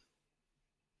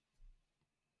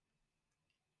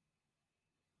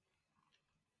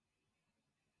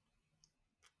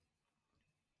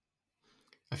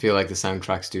 I feel like the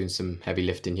soundtrack's doing some heavy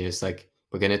lifting here. It's like,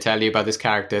 we're going to tell you about this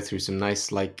character through some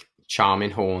nice, like, charming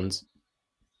horns.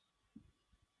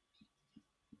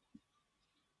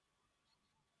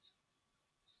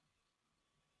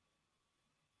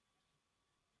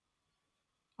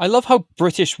 I love how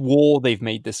British war they've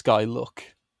made this guy look.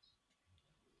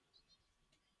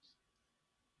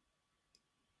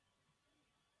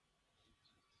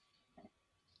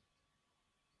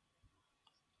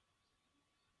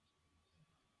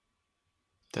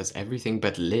 Does everything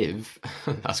but live.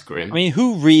 That's grim. I mean,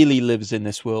 who really lives in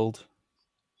this world?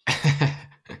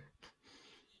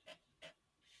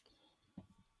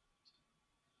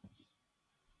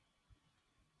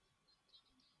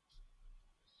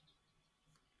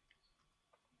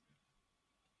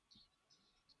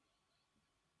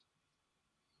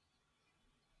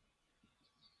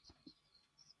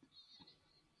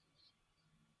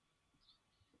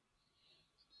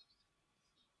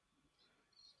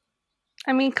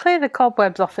 I mean, clear the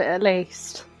cobwebs off it at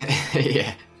least.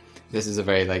 Yeah. This is a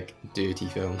very, like, dirty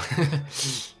film.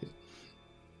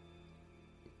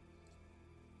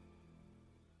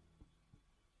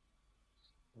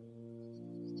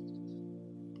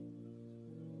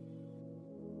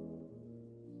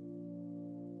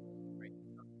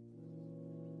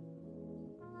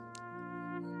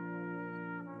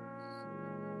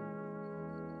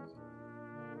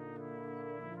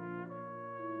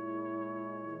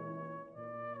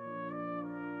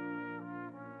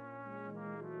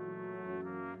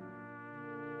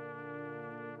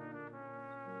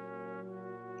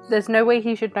 There's no way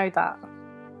he should know that.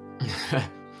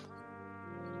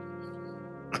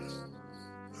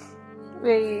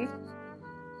 Really?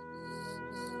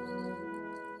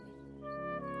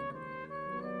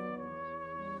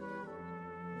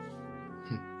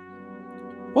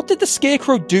 What did the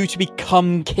Scarecrow do to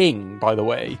become king, by the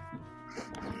way?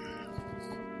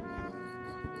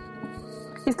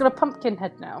 He's got a pumpkin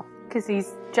head now, because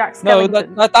he's Jack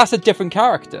Skellington. No, that's a different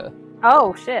character.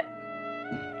 Oh, shit.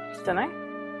 Dunno.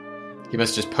 He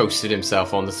must have just posted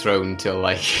himself on the throne till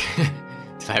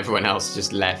everyone else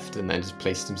just left and then just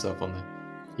placed himself on there.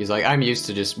 He's like, I'm used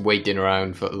to just waiting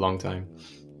around for a long time.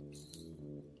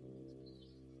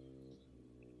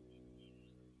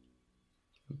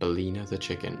 Bellina the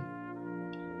chicken.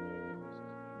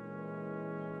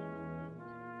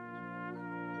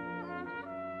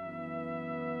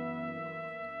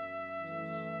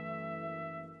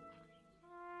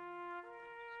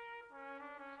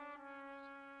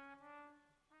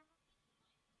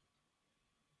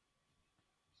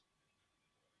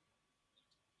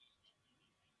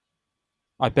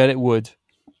 I bet it would.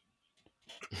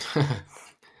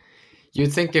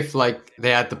 You'd think if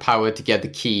they had the power to get the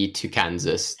key to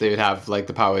Kansas, they would have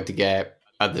the power to get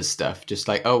other stuff. Just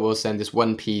we'll send this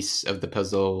one piece of the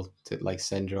puzzle to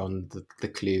send her on the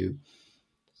clue.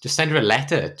 Just send her a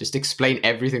letter. Just explain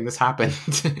everything that's happened.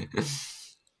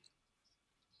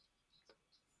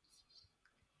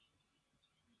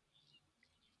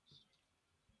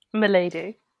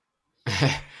 Milady.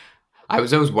 I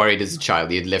was always worried as a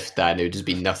child you'd lift that and it would just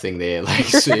be nothing there,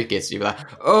 circuits. You'd be like,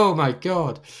 oh my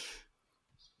god.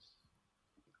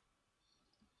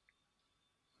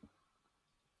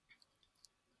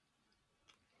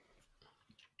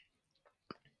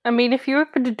 I mean, if you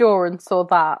opened a door and saw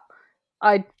that,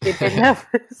 I'd be a bit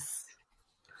nervous.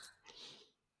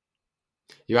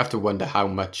 You have to wonder how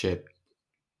much a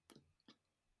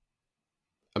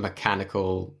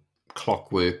mechanical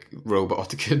clockwork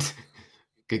robot could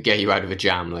get you out of a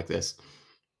jam like this.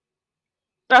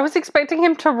 I was expecting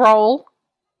him to roll.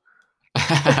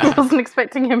 I wasn't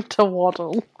expecting him to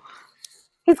waddle.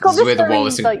 He's got this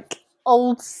very,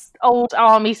 old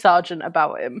army sergeant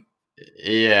about him.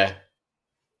 Yeah.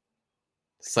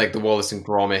 It's like the Wallace and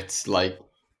Gromit,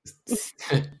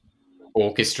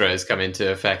 orchestra has come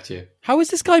into effect here. How is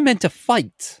this guy meant to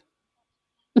fight?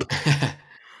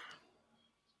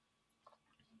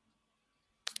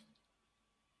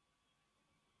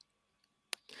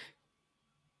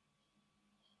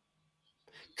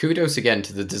 Kudos again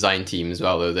to the design team as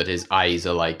well, though, that his eyes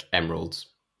are like emeralds.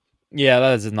 Yeah,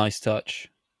 that is a nice touch.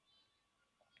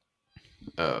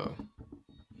 Oh.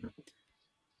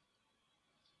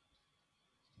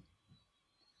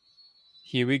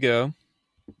 Here we go.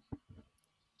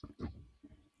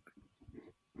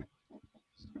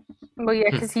 Well, yeah,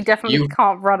 because he definitely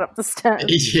can't run up the stairs.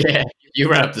 Yeah, you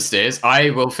run up the stairs. I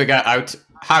will figure out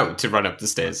how to run up the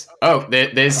stairs. Oh,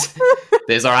 there's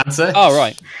our answer. Oh,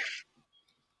 right.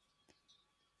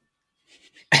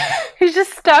 He's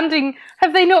just standing.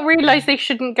 Have they not realised they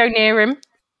shouldn't go near him?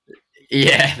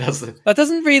 Yeah, that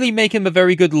doesn't really make him a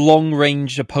very good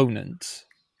long-range opponent.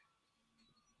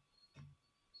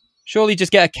 Surely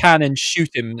just get a cannon,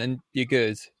 shoot him, and you're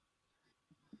good.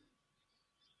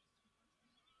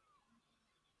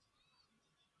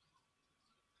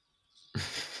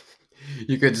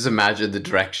 You could just imagine the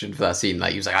direction for that scene.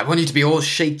 He was like, I want you to be all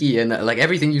shaky and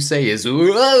everything you say is...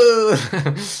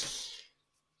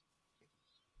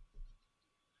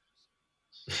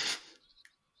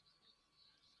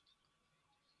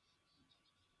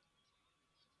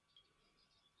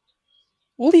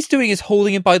 All he's doing is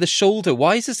holding him by the shoulder.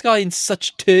 Why is this guy in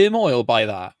such turmoil by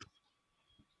that?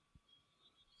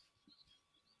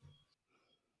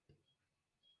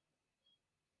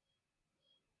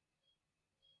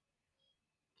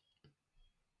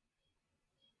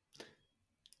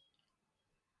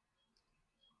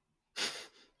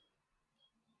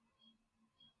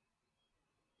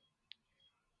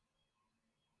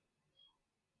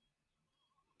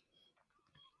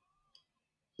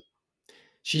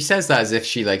 She says that as if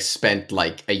she spent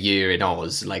a year in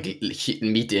Oz,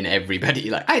 meeting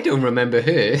everybody. I don't remember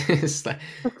her. it's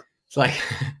like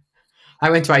I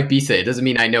went to Ibiza. It doesn't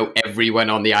mean I know everyone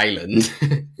on the island.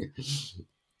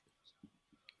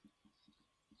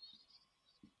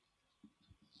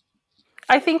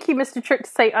 I think he missed a trick to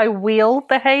say, I will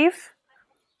behave.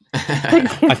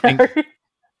 I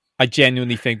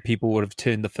genuinely think people would have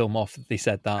turned the film off if they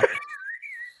said that.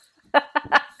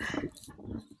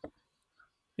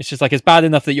 It's just it's bad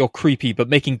enough that you're creepy, but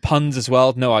making puns as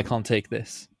well? No, I can't take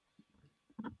this.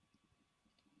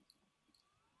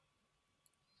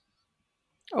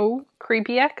 Oh,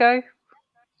 creepy echo.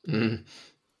 Mm.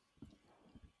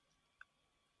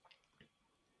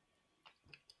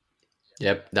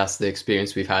 Yep, that's the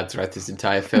experience we've had throughout this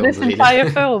entire film. This entire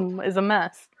film is a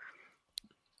mess.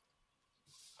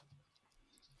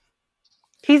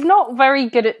 He's not very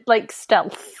good at like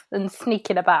stealth and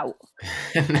sneaking about.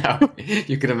 No,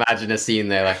 you can imagine a scene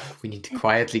there like, we need to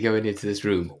quietly go into this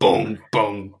room. Boom,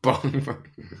 boom, boom.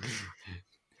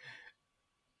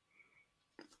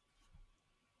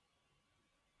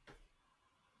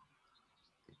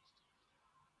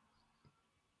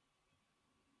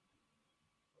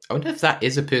 I wonder if that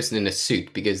is a person in a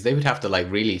suit, because they would have to like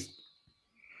really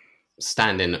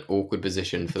stand in an awkward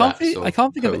position for that. I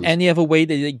can't think of any other way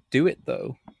they do it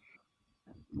though.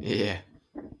 Yeah.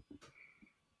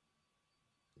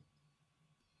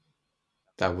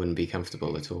 That wouldn't be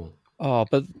comfortable at all. Oh,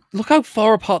 but look how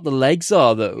far apart the legs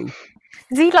are though.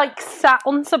 Is he like sat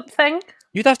on something?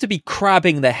 You'd have to be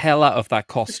crabbing the hell out of that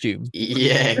costume.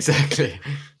 Yeah, exactly.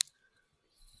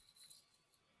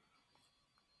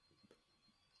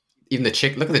 Even the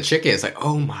chick, look at the chicken, it's like,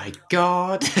 oh my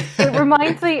god. It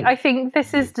reminds me, I think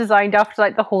this is designed after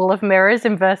like the Hall of Mirrors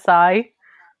in Versailles.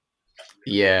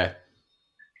 Yeah.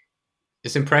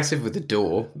 It's impressive with the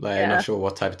door. Like, yeah. I'm not sure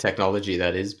what type of technology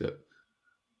that is, but...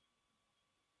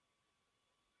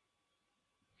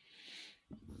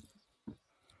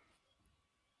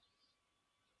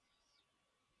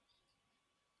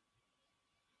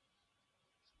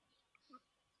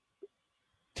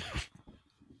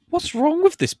 What's wrong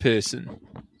with this person?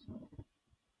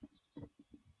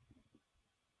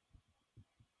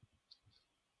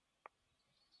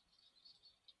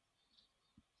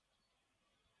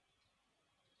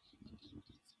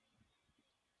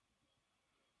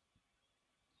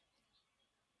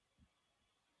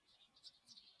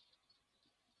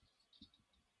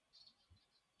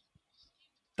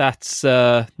 That's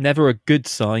never a good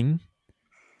sign.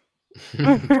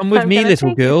 Come with me,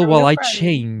 little girl, while I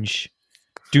change.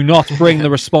 Do not bring the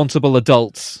responsible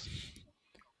adults.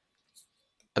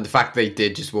 And the fact they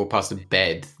did just walk past a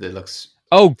bed that looks...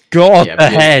 Oh god, the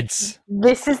heads!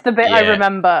 This is the bit I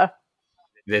remember.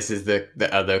 This is the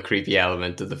other creepy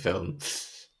element of the film.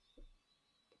 It's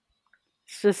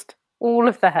just all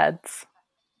of the heads.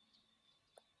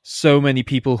 So many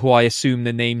people who I assume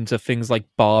the names are things like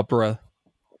Barbara.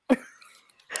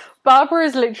 Barbara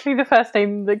is literally the first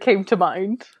name that came to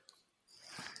mind.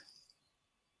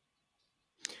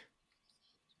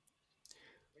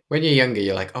 When you're younger,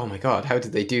 you're like, oh my god, how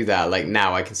did they do that? Like,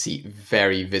 now I can see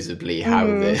very visibly how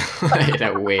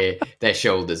where their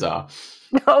shoulders are.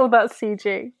 Oh, that's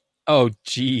CG. Oh,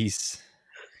 jeez.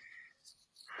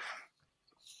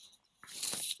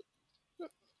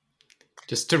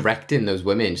 Just directing those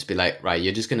women, just be like, right,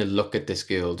 you're just going to look at this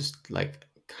girl, just like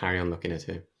carry on looking at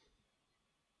her.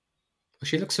 Well,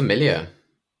 she looks familiar.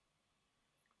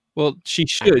 Well, she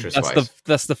should.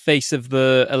 That's the face of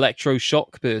the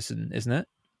electroshock person, isn't it?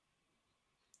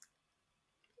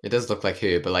 It does look like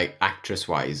her, but like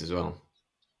actress-wise as well.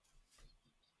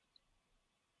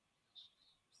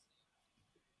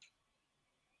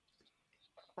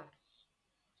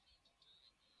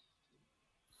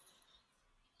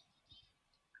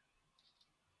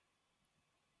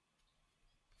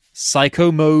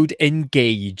 Psycho mode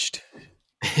engaged.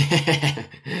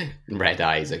 Red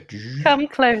eyes. Like... Come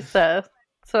closer,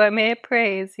 so I may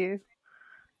praise you.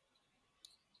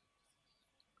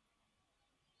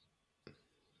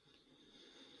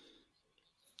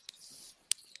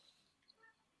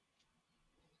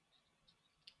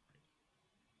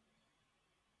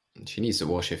 She needs to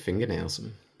wash her fingernails.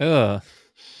 Why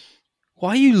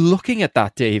are you looking at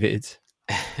that, David?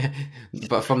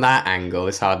 But from that angle,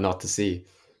 it's hard not to see.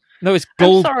 No, it's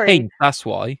gold paint, that's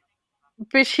why.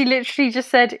 But she literally just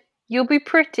said, you'll be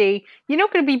pretty. You're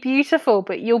not going to be beautiful,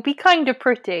 but you'll be kind of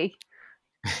pretty.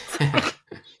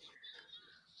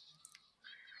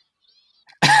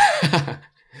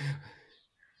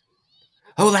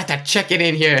 Oh, let that chicken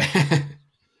in here.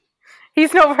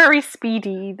 He's not very speedy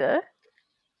either.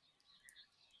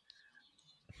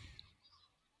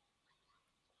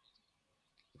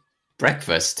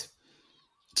 Breakfast.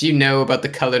 Do you know about the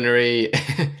culinary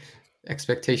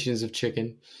expectations of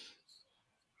chicken?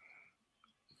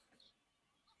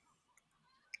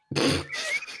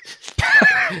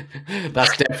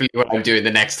 That's definitely what I'm doing the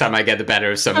next time I get the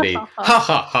better of somebody. Ha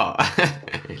ha ha.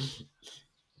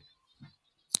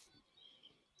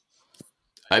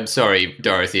 I'm sorry,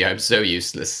 Dorothy. I'm so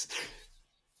useless.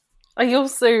 He's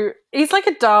like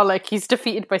a Dalek. He's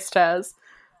defeated by stairs.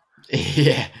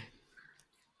 Yeah.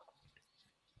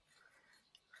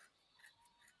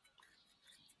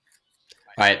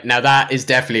 Right, now that is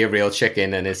definitely a real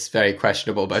chicken and it's very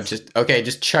questionable, but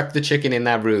just chuck the chicken in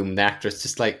that room. The actress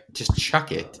just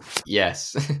chuck it.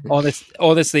 Yes.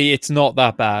 Honestly, it's not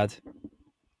that bad.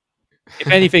 If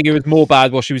anything, it was more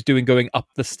bad what she was doing going up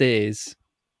the stairs.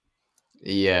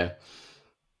 Yeah.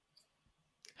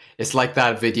 It's like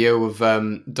that video of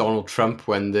Donald Trump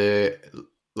when the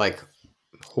like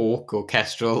hawk or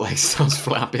kestrel like starts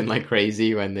flapping like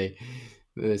crazy when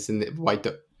it's in the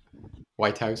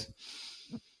White House.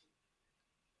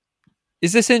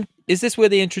 Is this where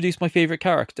they introduce my favorite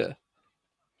character?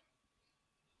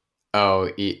 Oh,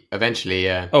 eventually,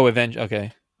 yeah. Oh, eventually.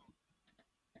 Okay.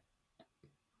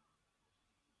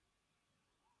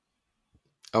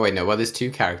 Oh wait, no. Well, there's 2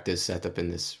 characters set up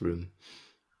in this room.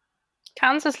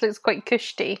 Kansas looks quite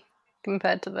cushy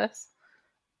compared to this.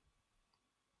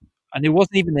 And there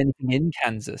wasn't even anything in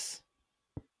Kansas.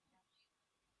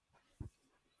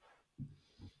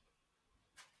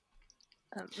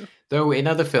 Though in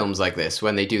other films like this,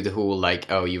 when they do the whole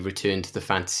like, oh, you return to the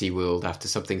fantasy world after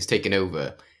something's taken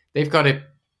over, they've got it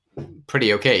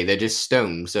pretty okay. They're just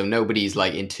stoned, so nobody's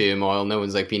like in turmoil. No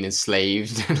one's like being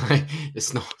enslaved. Like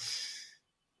it's not.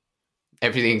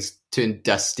 Everything's turned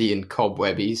dusty and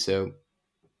cobwebby, so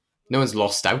no one's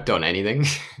lost out on anything,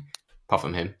 apart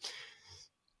from him.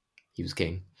 He was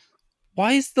king.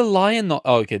 Why is the lion not?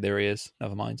 Oh, okay, there he is.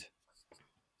 Never mind.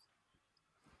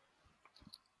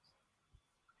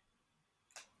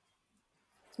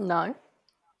 No.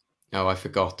 Oh, I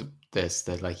forgot this.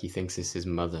 That like he thinks it's his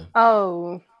mother.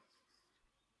 Oh.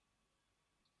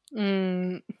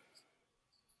 No,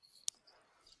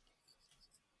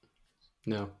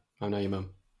 I'm not your mum.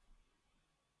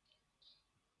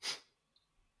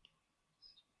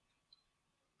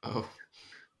 Oh.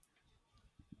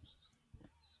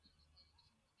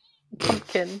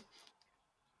 Pumpkin.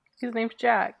 His name's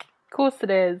Jack. Of course it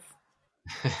is.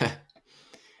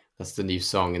 That's the new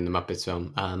song in the Muppets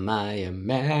film. Am I a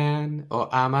man or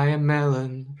am I a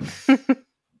melon? Would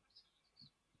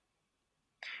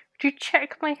you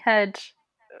check my head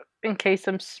in case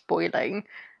I'm spoiling?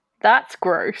 That's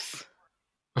gross.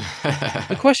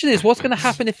 The question is, what's going to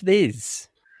happen if it is?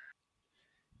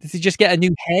 Does he just get a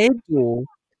new head, or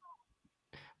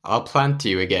I'll plant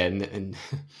you again and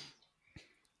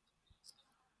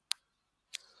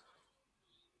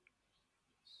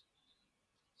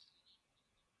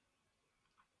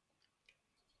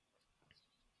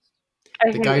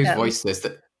the guy who's voiced this,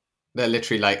 they're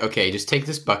literally like, okay, just take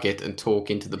this bucket and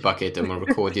talk into the bucket and we'll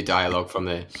record your dialogue from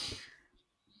there.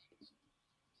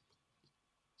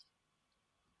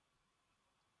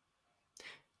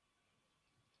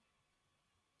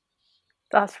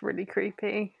 That's really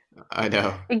creepy. I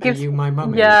know. It gives Are you my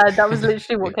mummy? Yeah, that was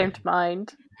literally what came to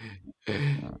mind.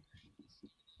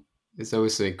 There's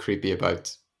always something creepy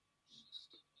about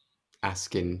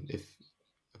asking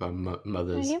about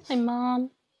mothers. Are you my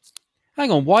mom?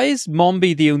 hang on? Why is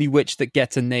Mombi the only witch that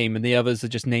gets a name, and the others are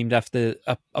just named after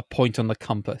a point on the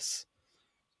compass?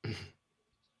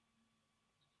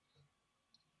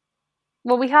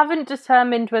 Well, we haven't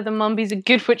determined whether Mombi's a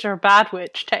good witch or a bad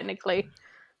witch, technically.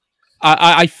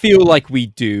 I feel like we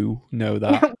do know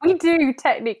that. We do,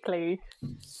 technically.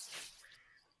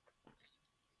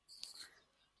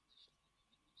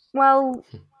 Well,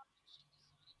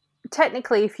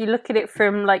 technically, if you look at it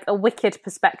from like a Wicked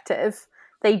perspective,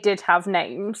 they did have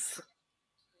names.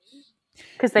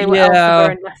 Because they were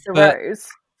Elphaba and Lesser Rose.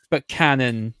 But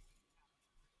canon,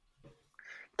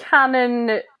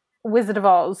 Wizard of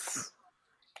Oz.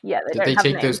 Yeah, did they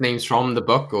take those names from the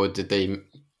book, or did they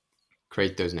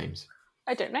create those names?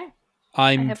 I don't know.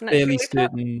 I'm fairly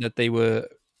certain that they were.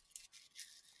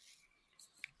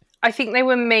 I think they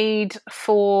were made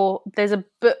for. There's a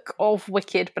book of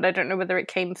Wicked, but I don't know whether it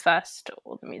came first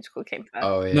or the musical came first.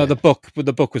 Oh yeah. No, the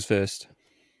book was first.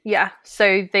 Yeah,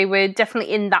 so they were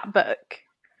definitely in that book.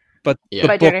 But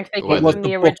yeah. I don't know if they came from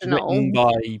the original. Written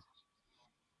by,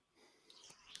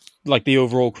 like, the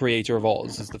overall creator of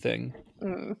Oz is the thing.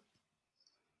 Mm.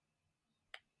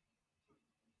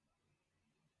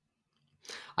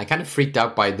 I kind of freaked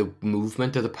out by the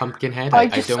movement of the pumpkin head. I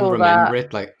don't remember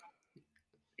it. Like,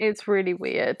 it's really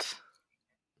weird.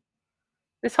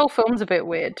 This whole film's a bit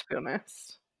weird, to be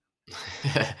honest.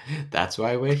 That's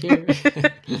why we're here.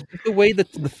 The way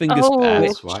that the fingers.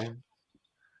 That's why.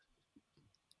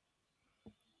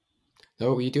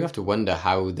 Though you do have to wonder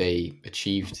how they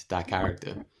achieved that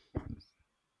character.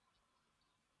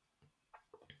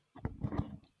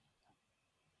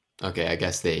 Okay, I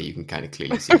guess there you can kind of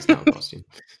clearly see his now costume.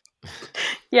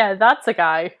 Yeah, that's a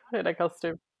guy in a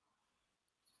costume.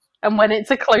 And when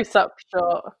it's a close-up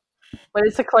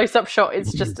shot,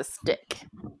 it's just a stick.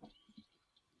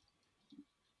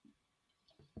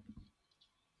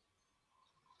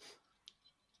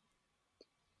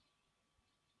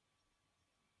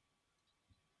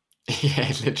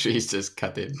 Yeah, literally, it's just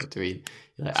cut in between.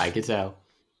 Like, I could tell.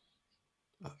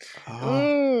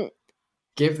 Oh,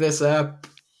 give this up.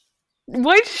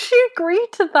 Why did she agree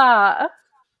to that?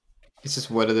 It's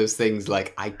just one of those things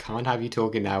like, I can't have you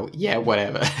talking now. Yeah,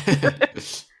 whatever.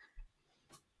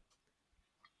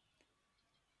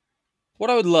 What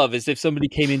I would love is if somebody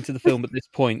came into the film at this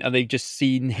point and they've just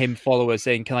seen him follow her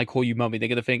saying, "Can I call you mummy?" They're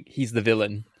going to think he's the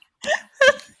villain.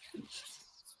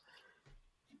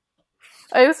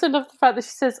 I also love the fact that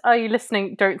she says, "Are you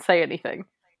listening? Don't say anything."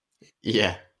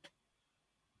 Yeah.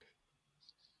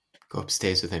 Go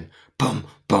upstairs with him. Boom,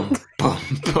 boom, boom,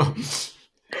 boom.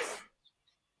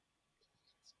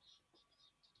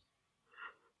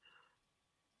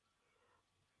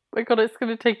 My God, it's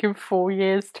going to take him 4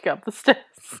 years to get up the stairs.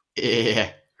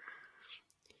 Yeah.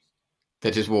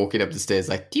 They're just walking up the stairs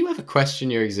like, do you ever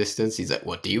question your existence? He's like,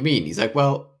 what do you mean? He's like,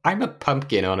 well, I'm a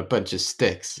pumpkin on a bunch of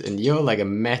sticks, and you're like a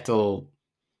metal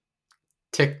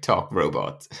TikTok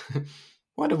robot.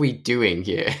 What are we doing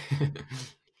here?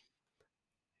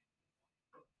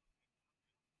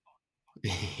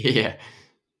 Yeah.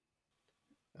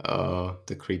 Oh,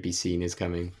 the creepy scene is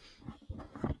coming.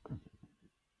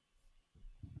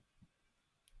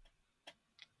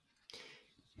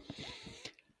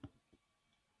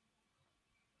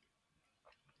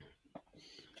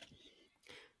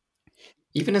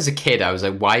 Even as a kid, I was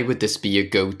like, why would this be a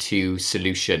go-to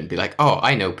solution? Be like, oh,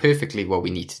 I know perfectly what we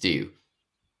need to do.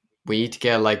 We need to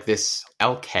get like this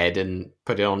elk head and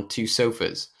put it on 2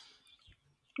 sofas.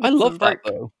 I love that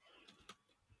though.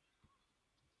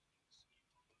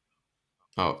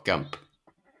 Oh, Gump.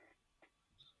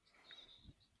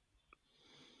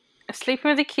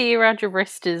 Sleeping with a key around your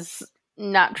wrist is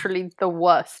naturally the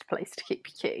worst place to keep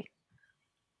your key.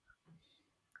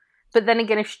 But then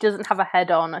again, if she doesn't have a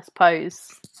head on, I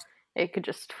suppose it could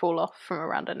just fall off from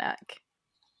around her neck.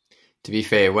 To be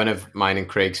fair, one of mine and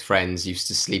Craig's friends used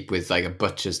to sleep with like a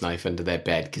butcher's knife under their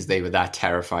bed because they were that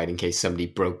terrified in case somebody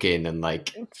broke in and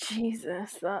like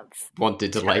Jesus, that's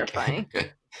wanted to terrifying.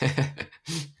 like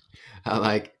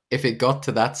like if it got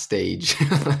to that stage.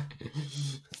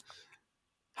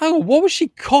 Hang on, what was she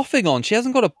coughing on? She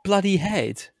hasn't got a bloody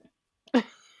head.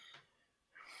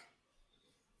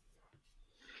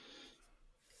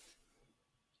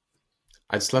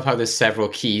 I just love how there's several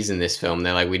keys in this film.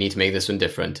 They're like, we need to make this one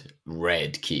different.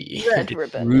 Red key. Red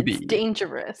ribbon. Ruby. It's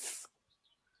dangerous.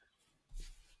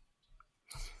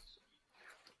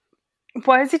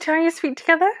 Why is he tying his feet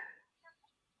together?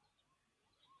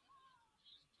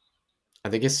 I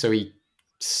think it's so he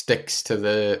sticks to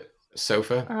the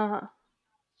sofa.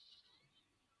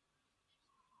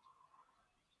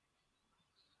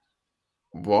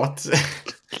 What?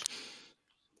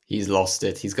 He's lost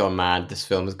it. He's gone mad. This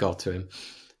film has got to him.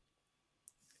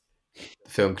 The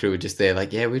film crew were just there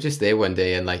like, yeah, we were just there one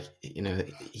day, and like, you know,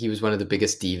 he was one of the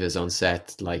biggest divas on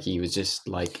set. Like, he was just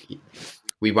like,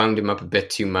 we wound him up a bit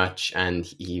too much, and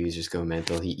he was just going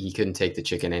mental. He couldn't take the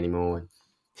chicken anymore.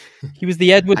 He was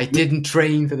the Edward. I didn't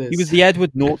train for this. He was the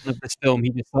Edward Norton of this film.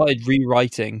 He just started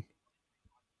rewriting.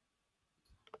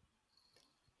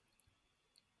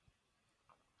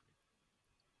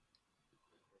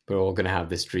 We're all going to have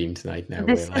this dream tonight now.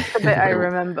 This is the bit I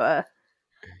remember,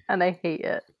 and I hate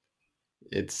it.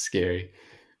 It's scary.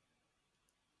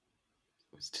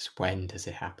 It's just, when does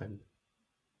it happen?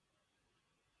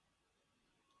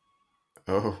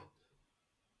 Oh.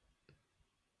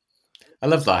 I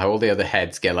love that, how all the other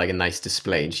heads get like a nice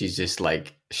display and she's just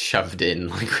like shoved in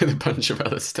like with a bunch of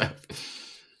other stuff.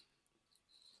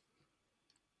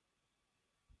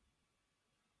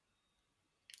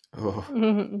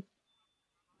 Oh.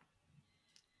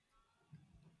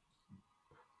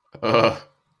 Oh.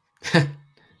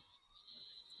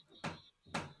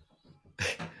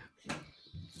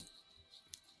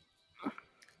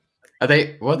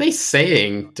 What are they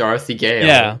saying, Dorothy Gale?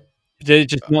 Yeah. They're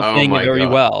just not saying it very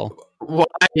well. Why?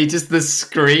 Just the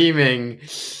screaming.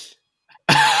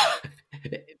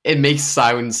 It makes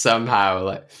sound somehow.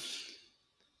 Like...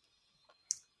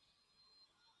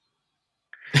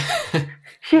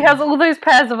 She has all those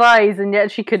pairs of eyes, and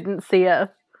yet she couldn't see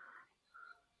her.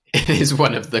 It is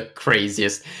one of the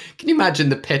craziest. Can you imagine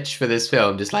the pitch for this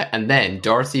film? Just like, and then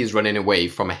Dorothy is running away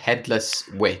from a headless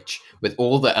witch with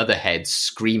all the other heads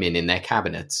screaming in their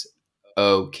cabinets.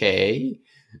 Okay.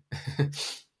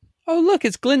 Oh, look,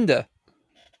 it's Glinda.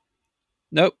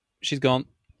 Nope, she's gone.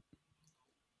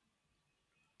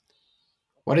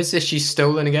 What is this she's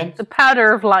stolen again? The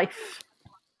powder of life.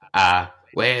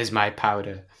 Where's my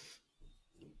powder?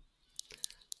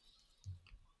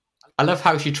 I love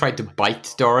how she tried to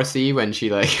bite Dorothy when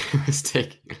she like was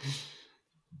taking...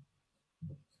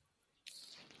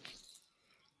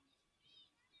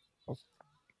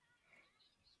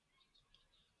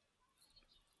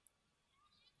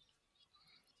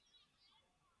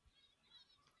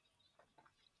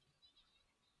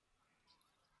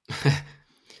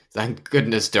 Thank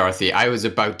goodness, Dorothy. I was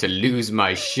about to lose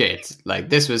my shit. Like,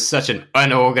 this was such an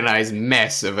unorganized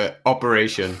mess of an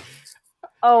operation.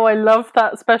 Oh, I love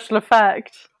that special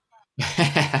effect.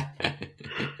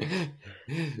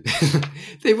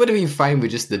 They would have been fine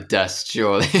with just the dust,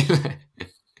 surely.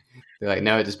 They're like,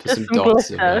 no, just put some dots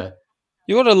of...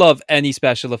 You gotta love any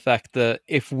special effect that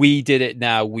if we did it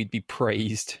now, we'd be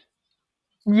praised.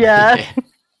 Yeah.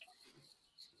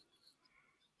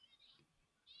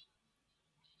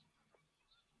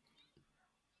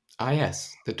 Ah,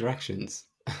 yes, the directions.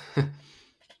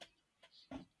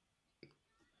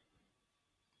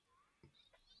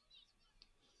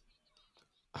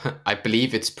 I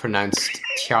believe it's pronounced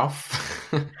Tjoff.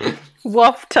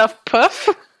 Woof, tough, puff.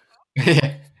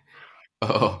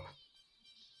 Oh.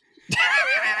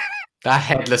 That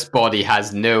headless body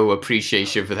has no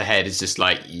appreciation for the head. It's just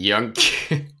like, yunk.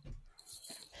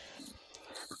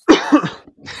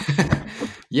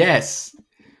 Yes.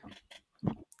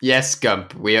 Yes,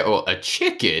 Gump. We are all... A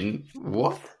chicken?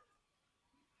 What?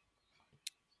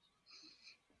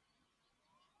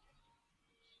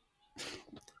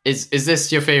 Is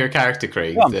this your favorite character,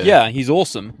 Craig? Yeah, he's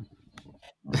awesome.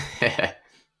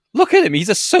 Look at him. He's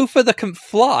a sofa that can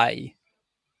fly.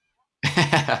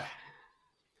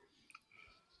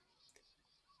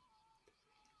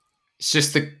 It's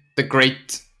just the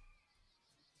great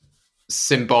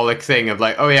symbolic thing of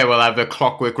like, oh yeah, we'll have a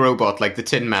clockwork robot like the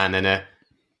Tin Man and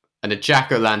a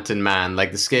jack-o'-lantern man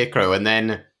like the Scarecrow, and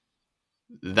then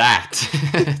that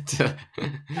to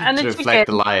reflect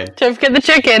the lion. Don't forget the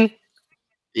chicken.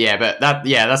 Yeah, but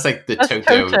that's like the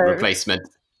Toto replacement,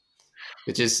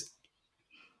 which is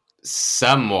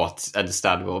somewhat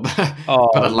understandable. But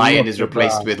a lion is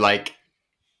replaced with like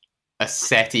a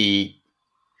SETI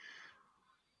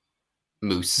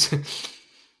moose.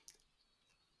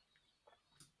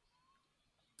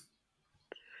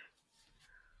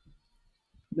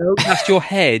 No, that's your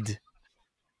head.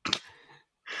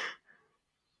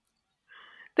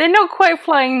 They're not quite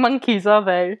flying monkeys, are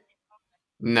they?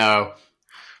 No.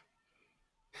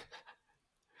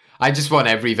 I just want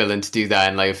every villain to do that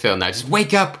in like a film now. Just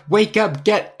wake up,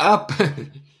 get up.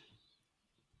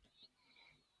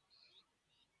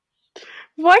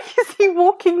 Why is he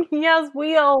walking? He has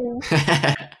wheels.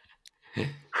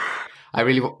 I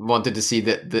really wanted to see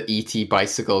the ET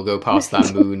bicycle go past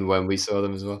that moon when we saw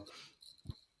them as well.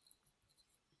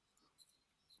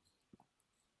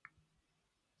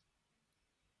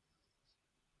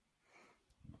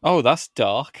 Oh, that's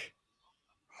dark.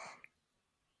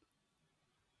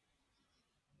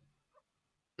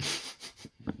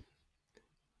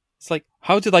 It's like,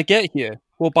 how did I get here?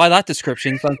 Well, by that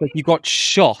description, it sounds like you got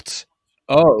shot.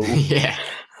 Oh. Yeah.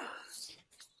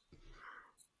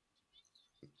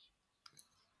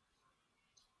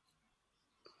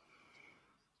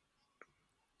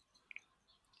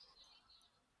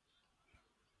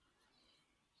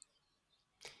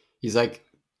 He's like,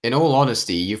 in all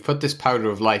honesty, you've put this powder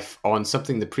of life on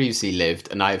something that previously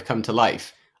lived, and I have come to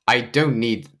life. I don't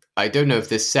know if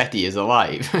this SETI is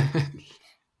alive.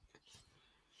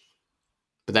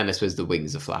 But then I suppose the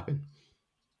wings are flapping.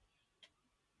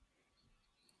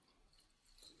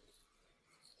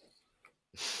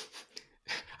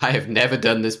 I have never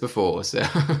done this before, so...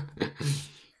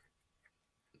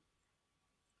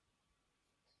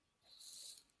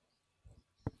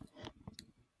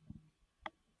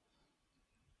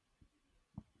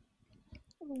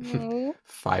 Mm.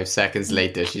 5 seconds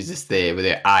later, she's just there with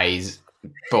her eyes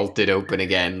bolted open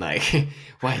again. Like,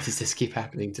 why does this keep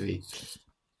happening to me?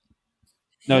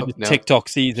 No, TikTok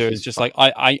Caesar is just like,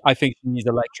 I think she needs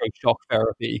electroshock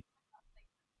therapy.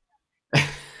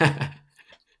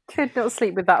 Could not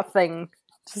sleep with that thing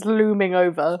just looming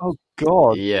over. Oh,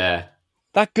 God. Yeah.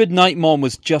 That Good Night Mom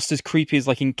was just as creepy as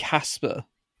like in Casper.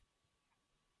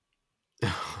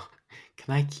 Can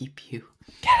I keep you?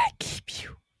 Can I keep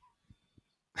you?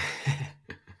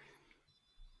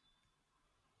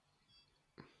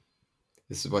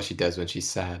 This is what she does when she's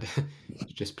sad.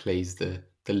 She just plays the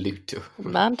lute.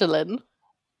 Mandolin.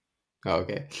 Oh,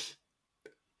 okay.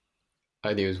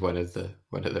 I knew it was one of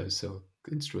those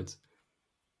instruments.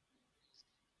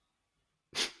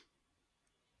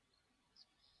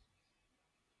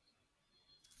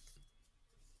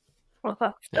 Well,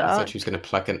 that's Yeah, I thought she was going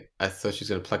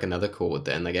to pluck another chord.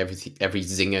 Then, like every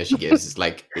zinger she gives is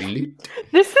like a lute.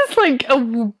 This is like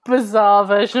a bizarre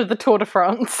version of the Tour de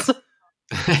France.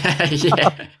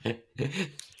 Yeah.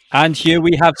 And here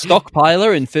we have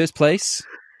Stockpiler in first place.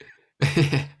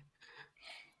 They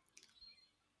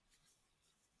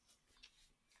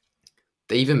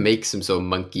even make some sort of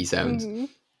monkey sounds.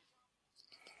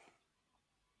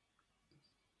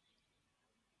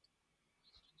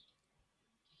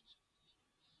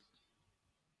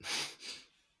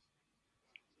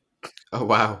 Oh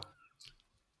wow.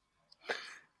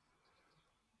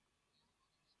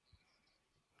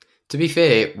 To be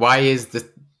fair, why is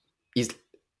he's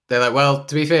they're like, well,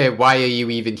 to be fair, why are you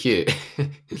even here?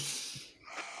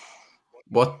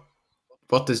 what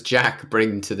what does Jack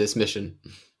bring to this mission?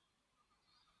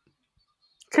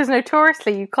 Because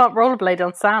notoriously, you can't rollerblade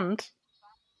on sand.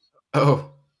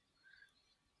 Oh.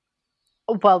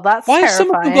 Well, that's Why have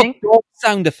some of them got terrifying. dog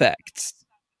sound effects?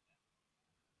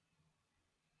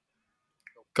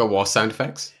 Got what sound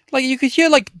effects? Like, you could hear,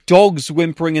 like, dogs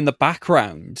whimpering in the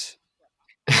background.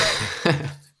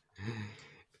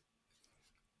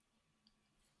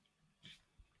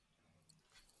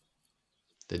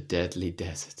 The Deadly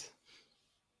Desert.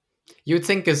 You would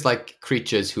think as, like,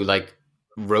 creatures who, like,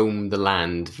 roam the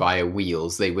land via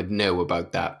wheels, they would know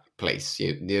about that place.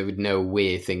 They would know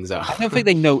where things are. I don't think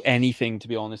they know anything, to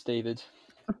be honest, David.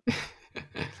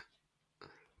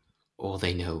 All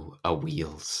they know are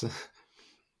wheels.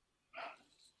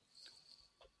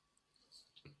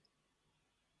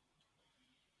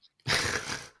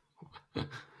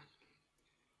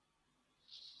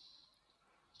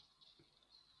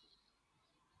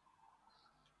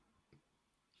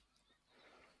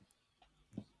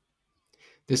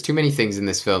 There's too many things in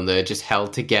this film that are just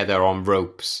held together on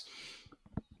ropes.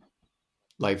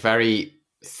 Like very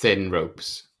thin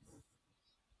ropes.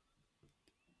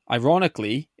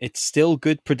 Ironically, it's still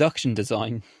good production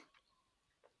design.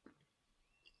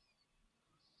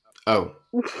 Oh.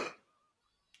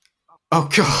 Oh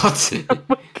god! Oh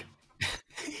my God.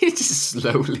 He's just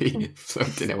slowly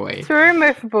floating away. Throw him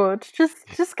overboard.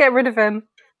 Just get rid of him.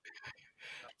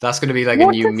 That's going to be like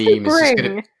What a new does he meme. It's just bring?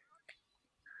 going to...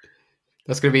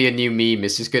 That's going to be a new meme.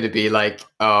 It's just going to be like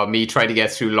me trying to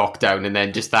get through lockdown and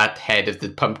then just that head of the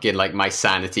pumpkin, like my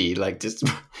sanity, like just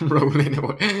rolling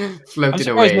away, floating I'm surprised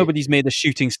away. nobody's made a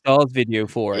Shooting Stars video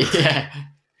for it. Yeah.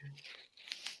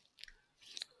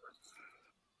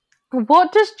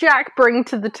 What does Jack bring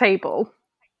to the table?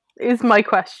 Is my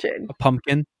question. A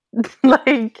pumpkin.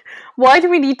 Like, why do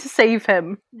we need to save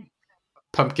him?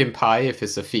 Pumpkin pie if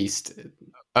it's a feast.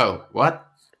 Oh, what?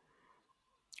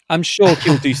 I'm sure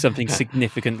he'll do something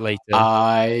significant later.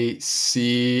 I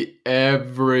see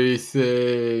everything.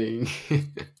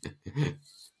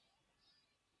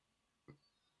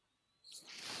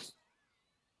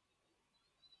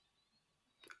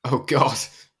 Oh god.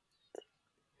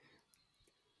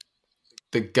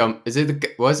 The gump. Is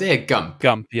it was it a gump?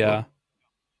 Gump, yeah.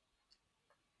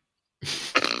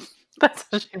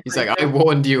 That's He's like, I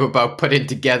warned you about putting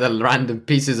together random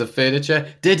pieces of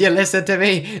furniture. Did you listen to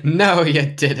me? No, you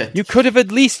didn't. You could have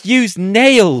at least used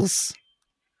nails.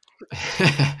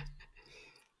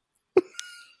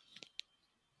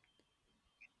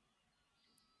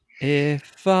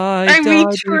 If I die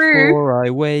before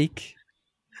I wake,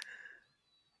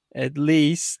 at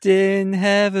least in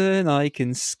heaven I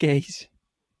can skate.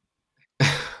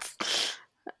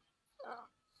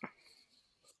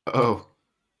 Oh.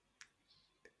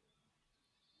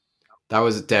 That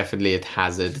was definitely a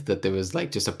hazard, that there was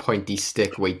like just a pointy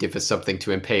stick waiting for something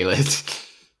to impale it.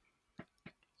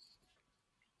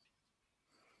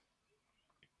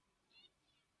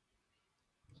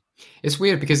 It's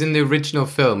weird because in the original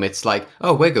film, it's like,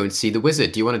 oh, we're going to see the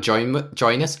wizard. Do you want to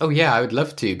join us? Oh, yeah, I would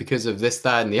love to because of this,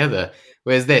 that, and the other.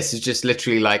 Whereas this is just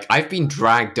literally like, I've been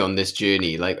dragged on this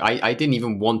journey. Like, I didn't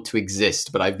even want to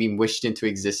exist, but I've been wished into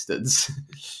existence.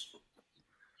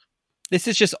 This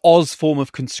is just Oz's form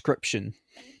of conscription.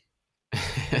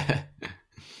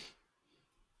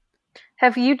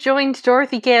 Have you joined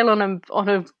Dorothy Gale on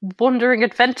a wandering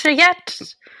adventure yet?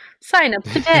 Sign up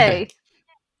today.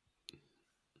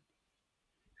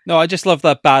 No, I just love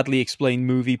that badly explained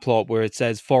movie plot where it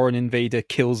says foreign invader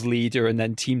kills leader and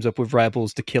then teams up with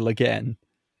rebels to kill again.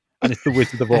 And it's the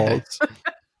Wizard of Oz.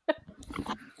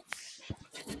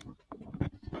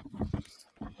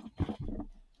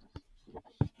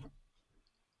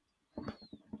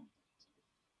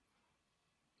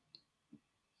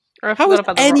 How is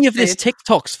any of this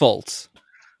TikTok's fault?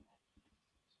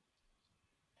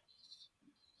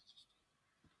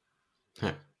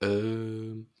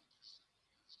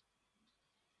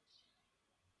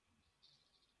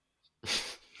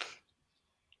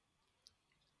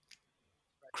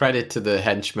 Credit to the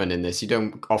henchmen in this. You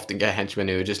don't often get henchmen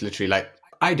who are just literally like,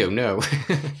 I don't know.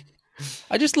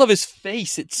 I just love his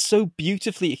face. It's so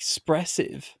beautifully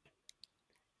expressive.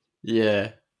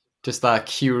 Yeah. Just that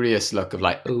curious look of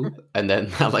like, ooh, and then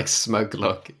that like smug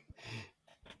look.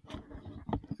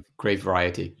 Great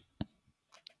variety.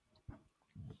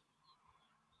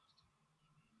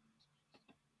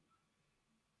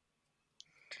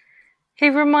 He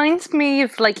reminds me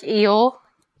of like Eeyore.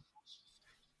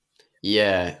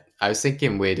 Yeah, I was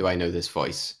thinking, where do I know this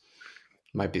voice?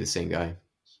 Might be the same guy.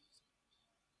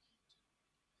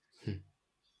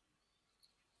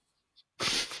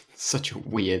 Such a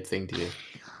weird thing to do.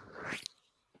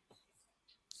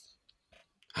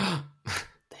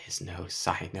 There's no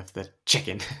sign of the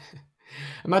chicken.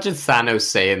 Imagine Thanos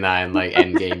saying that in like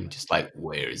Endgame, just like,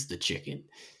 where is the chicken?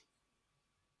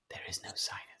 There is no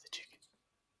sign of the chicken.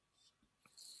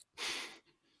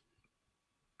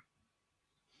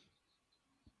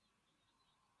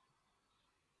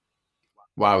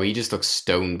 Wow, he just looks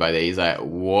stoned by that. He's like,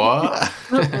 what?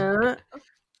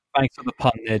 Thanks for the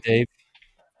pun there, Dave.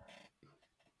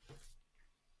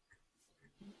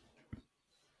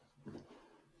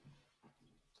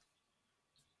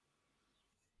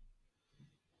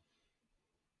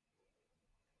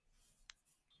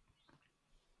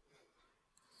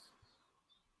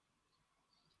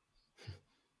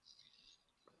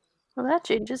 Well, that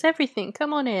changes everything.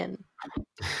 Come on in.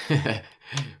 Will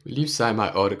you sign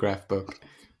my autograph book?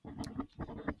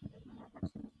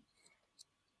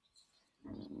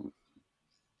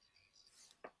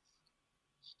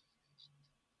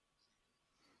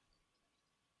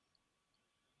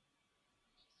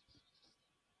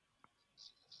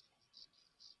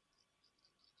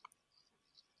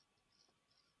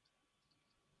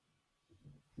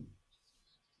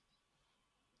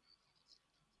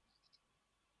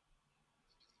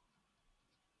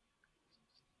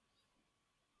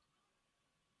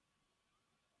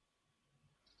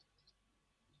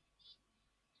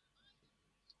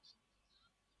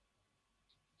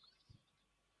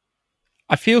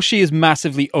 I feel she has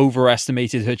massively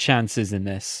overestimated her chances in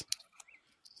this.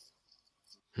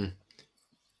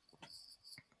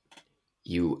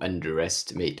 You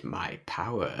underestimate my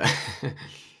power.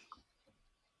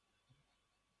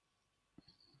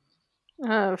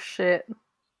 Oh, shit.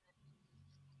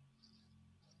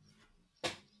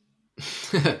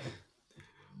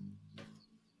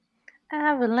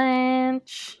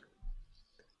 Avalanche.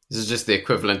 This is just the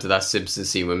equivalent of that Simpsons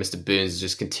scene where Mr. Burns is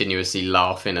just continuously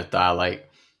laughing at that, like,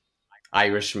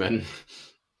 Irishman.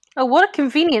 Oh, what a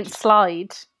convenient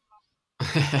slide.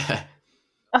 Oh,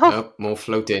 nope, more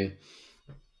floating.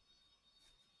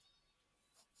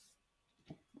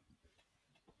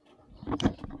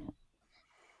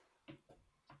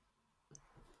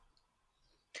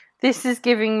 This is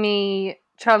giving me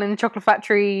Charlie and the Chocolate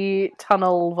Factory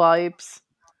tunnel vibes.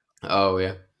 Oh,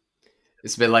 yeah.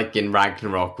 It's a bit like in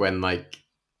Ragnarok when, like,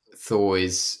 Thor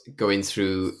is going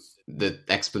through the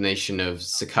explanation of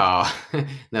Sakaar.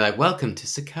 They're like, welcome to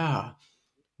Sakaar.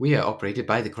 We are operated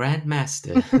by the Grand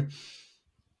Master.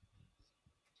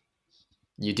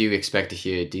 You do expect to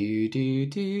hear do do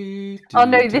do. Oh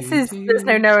no, there's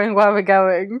no knowing where we're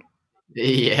going.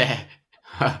 Yeah.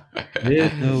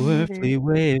 There's no earthly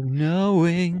way of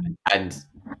knowing. And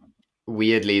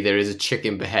weirdly, there is a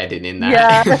chicken beheading in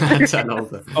that, in that tunnel.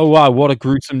 Oh wow, what a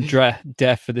gruesome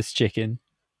death for this chicken.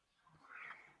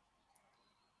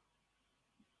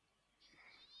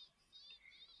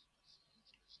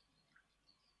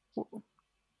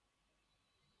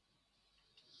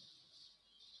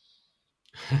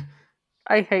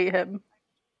 I hate him.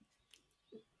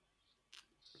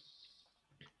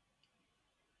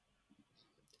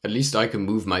 At least I can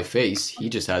move my face. He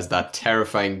just has that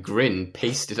terrifying grin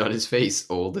pasted on his face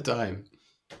all the time.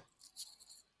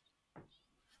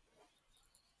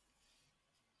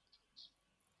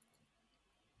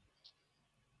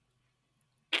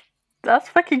 That's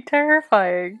fucking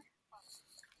terrifying.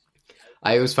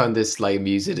 I always found this like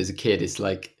amusing as a kid. It's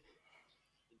like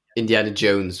Indiana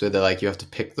Jones, where they're like, you have to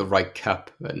pick the right cup,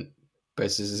 and but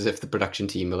it's as if the production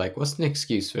team are like, what's an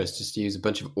excuse for us just to use a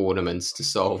bunch of ornaments to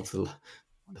solve the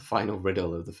final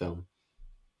riddle of the film?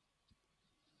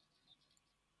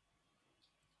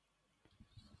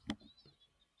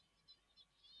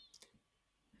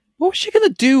 What was she going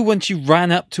to do when she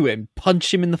ran up to him,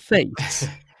 punch him in the face?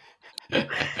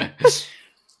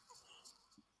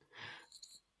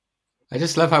 I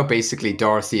just love how basically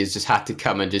Dorothy has just had to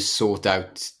come and just sort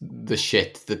out the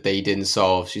shit that they didn't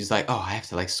solve. She's like, oh, I have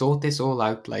to like sort this all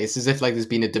out. Like it's as if like there's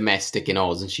been a domestic in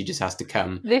Oz and she just has to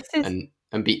come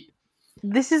and be.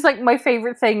 This is like my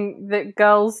favorite thing that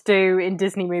girls do in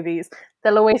Disney movies.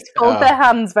 They'll always fold their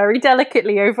hands very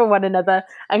delicately over one another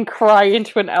and cry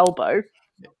into an elbow.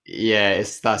 Yeah,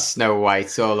 it's that Snow White.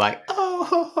 So like,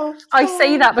 oh. I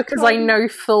say that because I know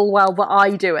full well that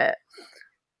I do it.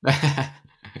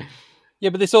 Yeah,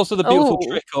 but there's also the beautiful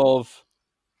trick of...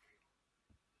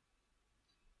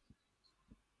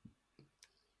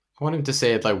 I want him to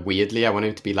say it like weirdly. I want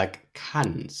him to be like,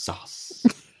 Kansas.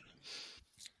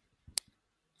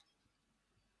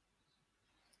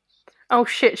 Oh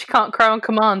shit, she can't cry on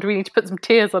command. We need to put some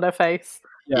tears on her face.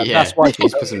 Yeah, that's why she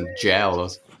needs to put some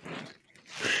gel.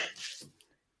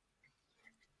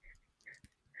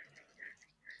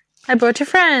 I brought your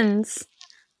friends.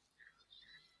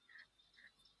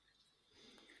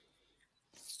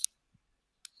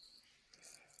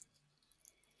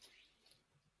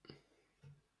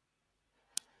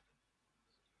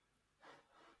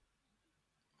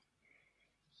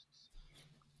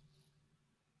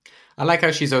 I like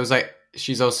how she's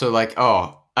also like,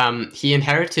 oh, he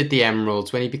inherited the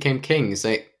emeralds when he became king. It's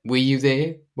like, were you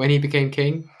there when he became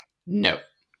king? No.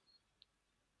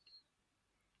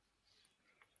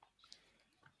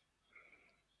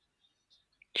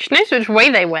 She knows which way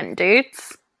they went,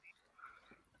 dudes.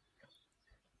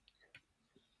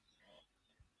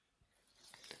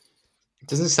 It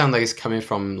doesn't sound like it's coming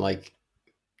from like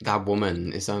that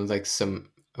woman. It sounds like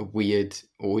a weird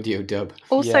audio dub.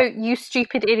 Also, you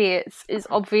stupid idiots is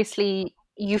obviously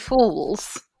you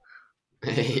fools.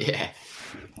 Yeah.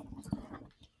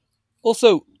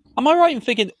 Also, am I right in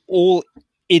thinking all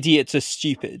idiots are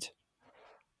stupid?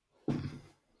 I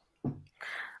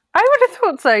would have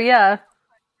thought so, yeah.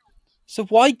 So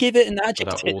why give it an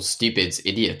adjective? But are all stupids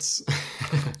idiots?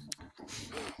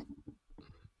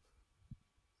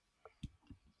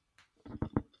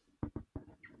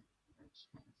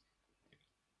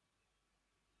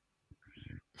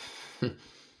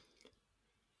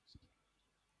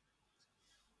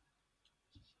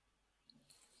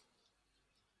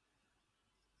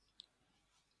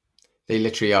 They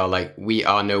literally are like, we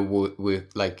are no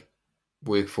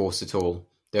workforce at all.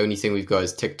 The only thing we've got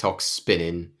is TikTok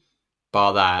spinning.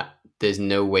 Bar that, there's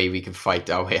no way we can fight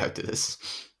our way out of this.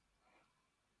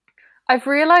 I've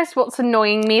realised what's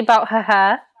annoying me about her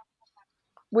hair,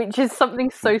 which is something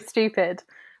so stupid,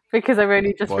 because I've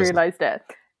only just realised it.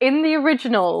 In the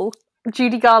original,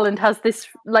 Judy Garland has this,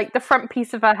 like, the front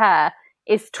piece of her hair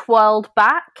is twirled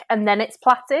back, and then it's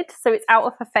plaited, so it's out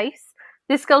of her face.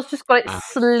 This girl's just got it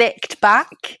slicked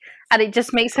back, and it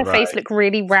just makes her face look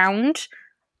really round.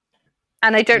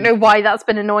 And I don't know why that's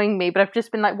been annoying me, but I've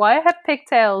just been like, why are her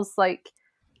pigtails, like,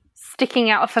 sticking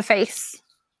out of her face?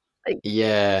 Like,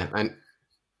 yeah, and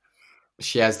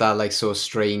she has that, like, sort of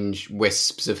strange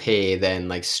wisps of hair then,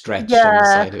 like, stretched on the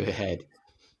side of her head.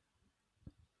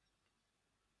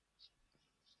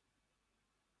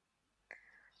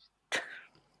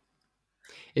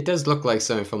 It does look like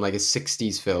something from, like, a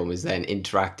 60s film is then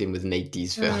interacting with an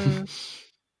 80s film.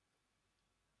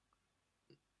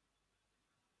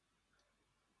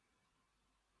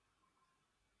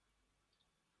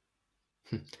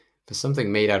 For something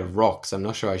made out of rocks, I'm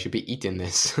not sure I should be eating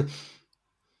this.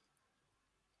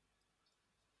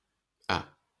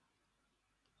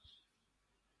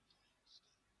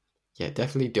 Yeah,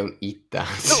 definitely don't eat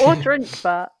that. or drink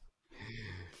that.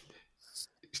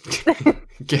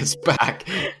 Gets back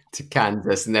to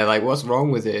Kansas and they're like, what's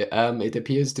wrong with it? It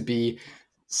appears to be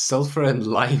sulfur and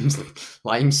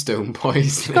limestone poisoning.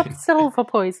 She's got silver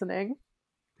poisoning.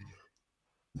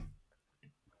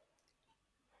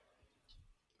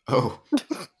 Oh.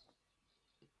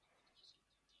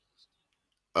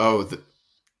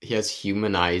 He has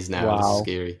human eyes now. Wow. This is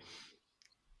scary.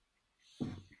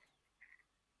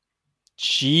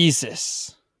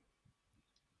 Jesus.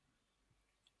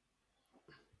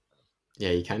 Yeah,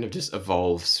 he kind of just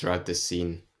evolves throughout this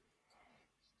scene.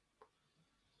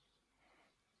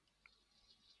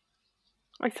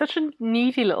 Like such a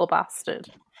needy little bastard.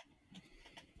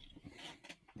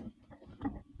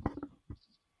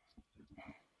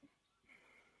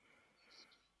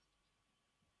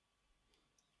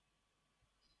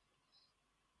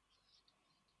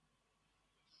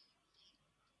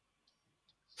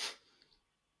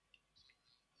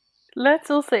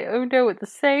 Let's all say oh no at the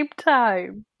same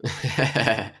time.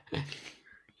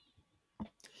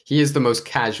 He is the most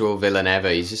casual villain ever.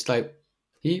 He's just like,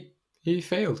 he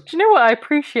failed. Do you know what? I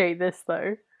appreciate this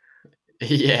though.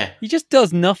 Yeah. He just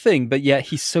does nothing, but yet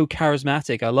he's so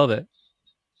charismatic. I love it.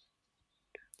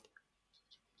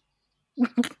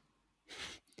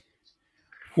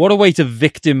 What a way to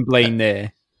victim blame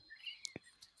there.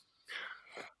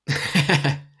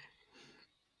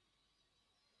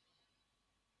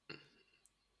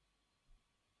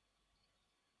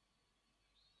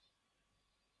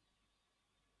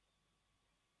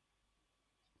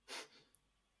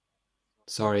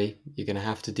 Sorry, you're going to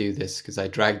have to do this because I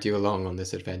dragged you along on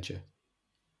this adventure.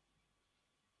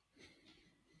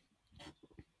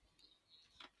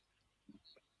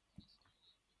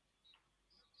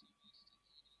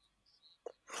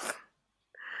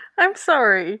 I'm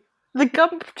sorry. The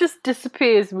gump just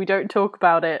disappears and we don't talk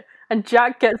about it. And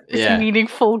Jack gets this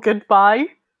meaningful goodbye.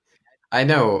 I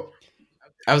know.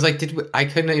 I was like, I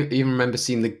couldn't even remember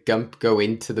seeing the Gump go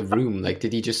into the room. Like,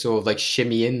 did he just sort of like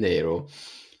shimmy in there, or?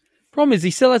 Problem is,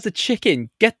 he still has a chicken.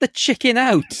 Get the chicken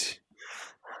out.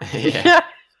 Yeah.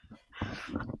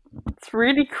 It's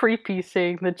really creepy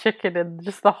seeing the chicken and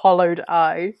just the hollowed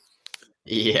eye.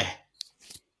 Yeah.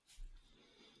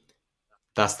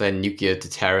 That's their nuclear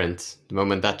deterrent. The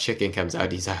moment that chicken comes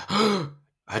out, he's like, oh,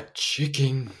 a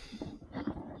chicken.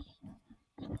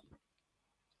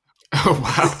 Oh,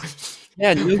 wow.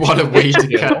 Yeah, no what a way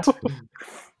to cut.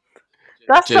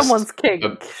 That's just, someone's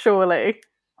kink, surely.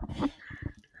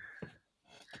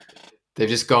 They've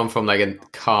just gone from like a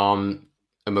calm,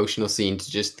 emotional scene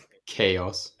to just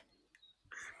chaos.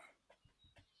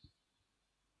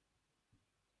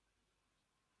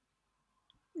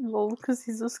 Lol, because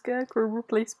he's a scarecrow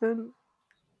replacement.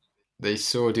 They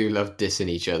sure do love dissing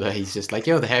each other. He's just like,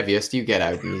 you're the heaviest, you get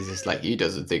out. And he's just like, he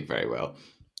doesn't think very well.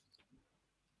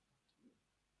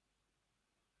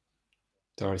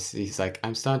 Dorothy's like,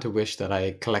 I'm starting to wish that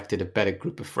I collected a better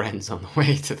group of friends on the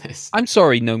way to this. I'm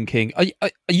sorry, Gnome King.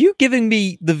 Are you giving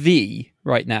me the V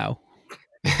right now?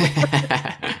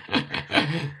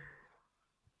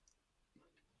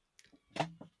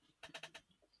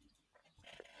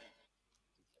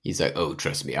 He's like, oh,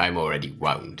 trust me, I'm already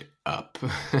wound up.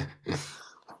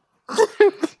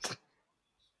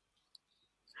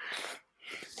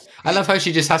 I love how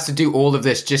she just has to do all of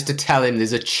this just to tell him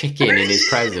there's a chicken in his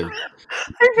presence.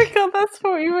 I forgot that's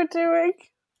what you were doing.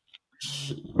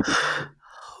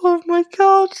 Oh my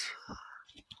god.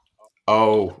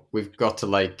 Oh, we've got to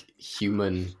like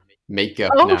human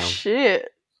makeup now. Oh shit.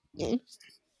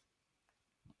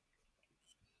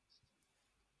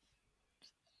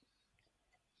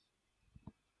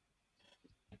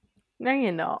 No,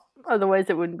 you're not. Otherwise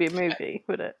it wouldn't be a movie,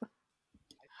 would it?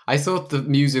 I thought the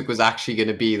music was actually going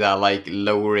to be that like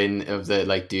lowering of the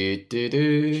like do do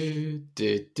do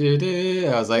do do do.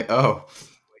 I was like, oh,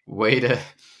 way to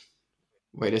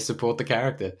support the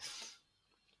character.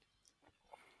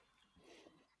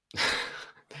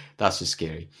 That's just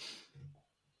scary.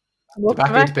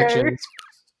 Tobacco depictions.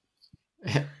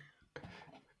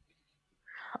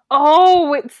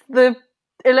 Oh, it's the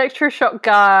electroshock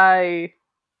guy.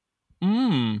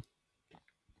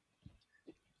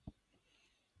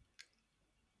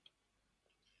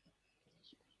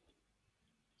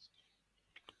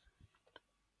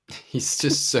 He's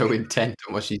just so intent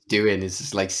on what she's doing. It's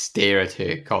just like stare at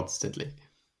her constantly.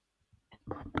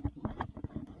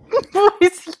 Why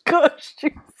is he got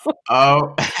shoes on?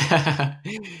 Oh.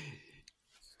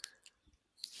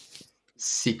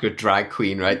 Secret drag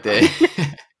queen right there.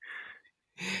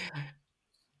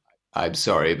 I'm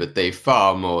sorry, but they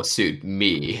far more suit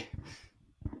me.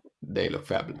 They look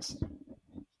fabulous.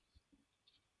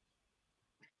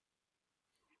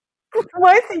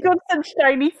 Why has he got such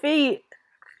shiny feet?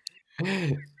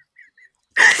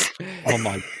 Oh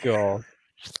my god.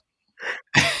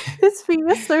 His feet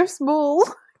are so small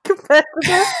compared to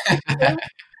this.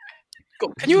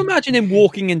 Can you imagine him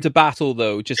walking into battle,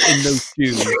 though, just in those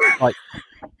shoes? Like,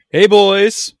 hey,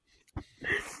 boys.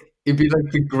 It'd be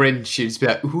like the Grinch. You'd just be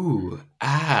like, ooh,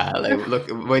 like, look,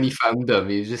 when he found them,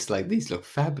 he was just like, these look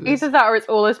fabulous. Either that or it's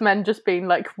all his men just being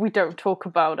like, we don't talk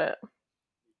about it.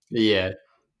 Yeah.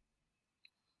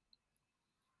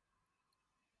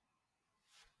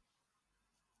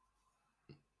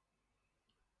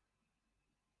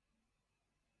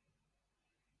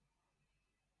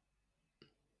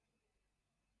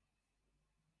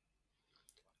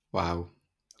 Wow.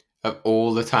 Of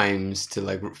all the times to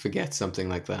like forget something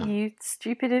like that. You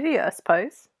stupid idiot, I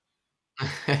suppose.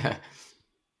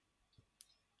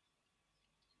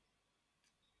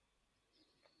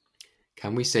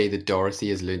 Can we say that Dorothy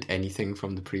has learned anything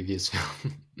from the previous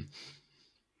film?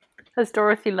 Has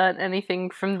Dorothy learned anything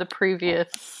from the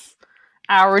previous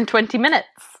hour and 20 minutes?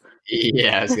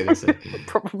 Yeah, I was going to say.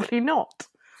 Probably not.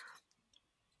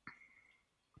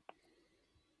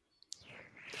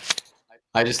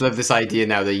 I just love this idea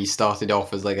now that he started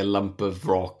off as like a lump of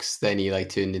rocks, then he like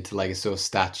turned into like a sort of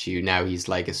statue. Now he's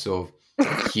like a sort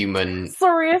of human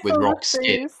with rock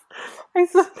skin.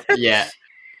 Yeah.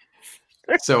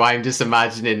 So I'm just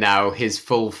imagining now his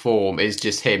full form is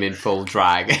just him in full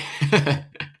drag.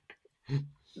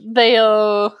 They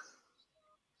are...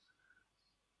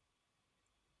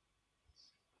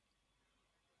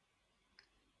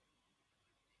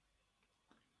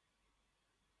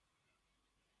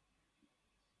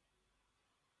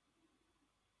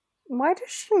 Why does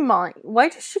she mind? Why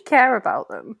does she care about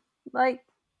them? Like...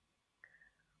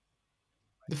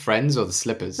 The friends or the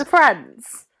slippers? The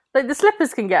friends. Like, the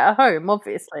slippers can get her home,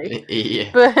 obviously.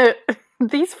 Yeah. But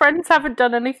these friends haven't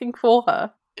done anything for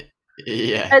her.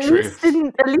 Yeah, At true. least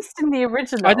in the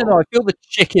original. I don't know. I feel the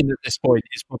chicken at this point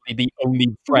is probably the only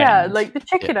friend. Yeah, like the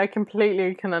chicken, I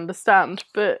completely can understand,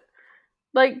 but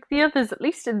like the others, at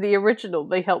least in the original,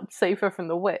 they helped save her from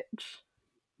the witch.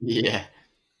 Yeah.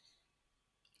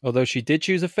 Although she did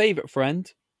choose a favourite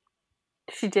friend.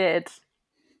 She did.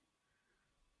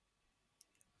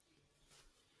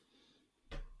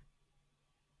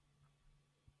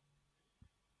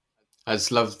 I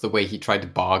just loved the way he tried to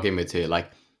bargain with her, like,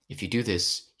 if you do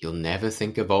this, you'll never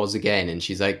think of Oz again. And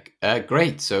she's like,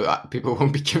 great, so people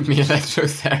won't be giving me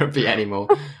electrotherapy anymore.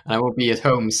 And I won't be at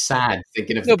home sad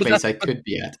thinking of the place I could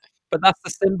be at. But that's the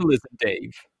symbolism,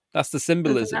 Dave. That's the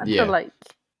symbolism. There's an actual,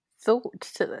 thought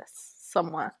to this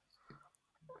somewhere.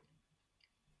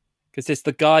 Because it's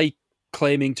the guy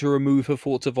claiming to remove her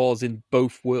thoughts of Oz in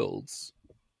both worlds.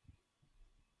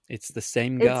 It's the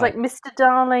same guy. It's like Mr.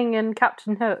 Darling and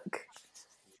Captain Hook.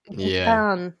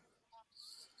 Yeah.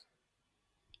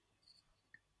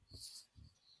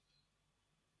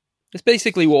 It's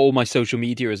basically what all my social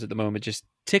media is at the moment, just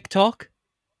TikTok.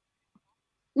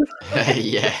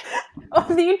 Yeah.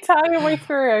 The entire way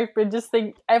through, I've been just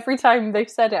thinking, every time they've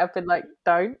said it, I've been like,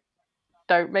 don't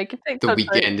make a TikTok. The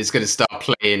Weeknd is going to start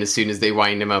playing as soon as they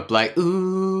wind him up, like,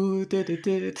 ooh, Just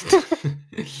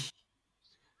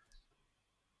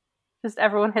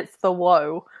everyone hits the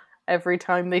whoa every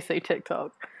time they say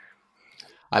TikTok.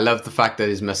 I love the fact that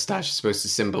his mustache is supposed to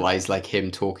symbolize like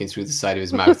him talking through the side of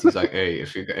his mouth. He's like, hey,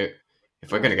 if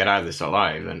we're going to get out of this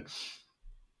alive, then...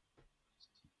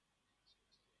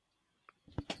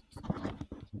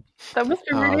 That must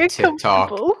be really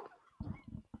uncomfortable.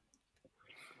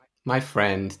 My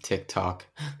friend, TikTok.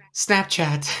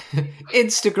 Snapchat.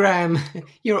 Instagram.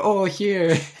 You're all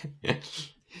here.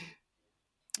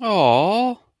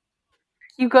 Aww.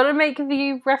 You got to make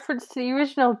the reference to the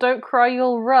original. Don't cry,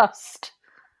 you'll rust.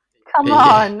 Come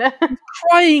on.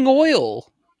 Crying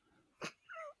oil.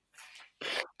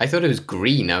 I thought it was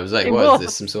green. I was like, what is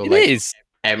this? Some sort of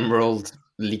emerald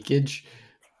leakage?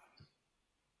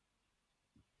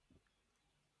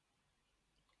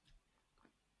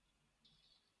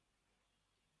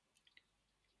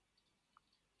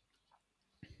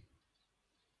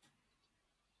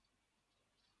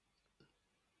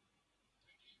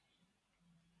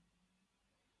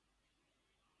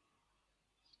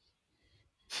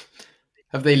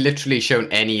 Have they literally shown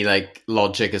any like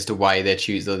logic as to why they're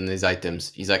choosing these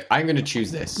items? He's like, I'm going to choose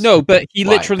this. No, but he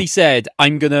literally said,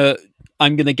 I'm gonna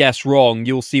guess wrong.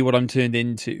 You'll see what I'm turned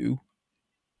into.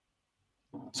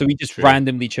 So he just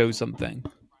randomly chose something.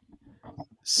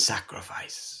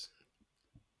 Sacrifice.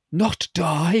 Not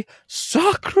die.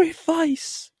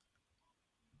 Sacrifice.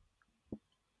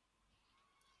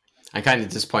 I'm kind of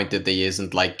disappointed that he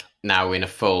isn't like now in a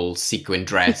full sequin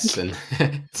dress and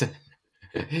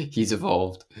he's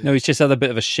evolved. No, he's just had a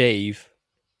bit of a shave.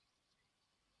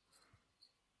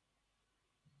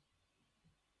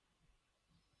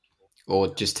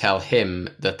 Or just tell him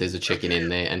that there's a chicken in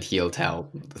there and he'll tell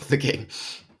the king.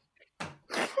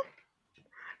 I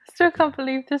still can't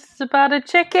believe this is about a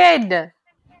chicken.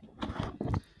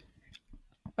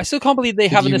 I still can't believe they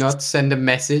haven't... not send a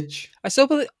message?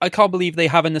 I can't believe they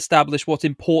haven't established what's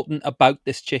important about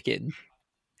this chicken.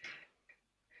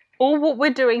 Or what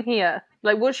we're doing here.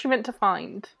 Like, what's she meant to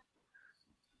find?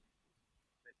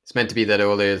 It's meant to be that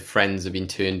all her friends have been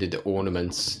turned into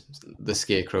ornaments, the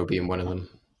scarecrow being one of them.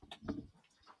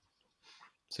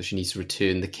 So she needs to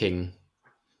return the king.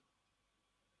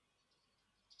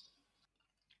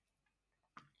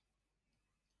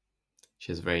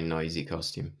 She has a very noisy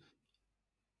costume.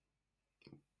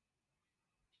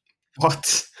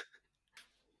 What?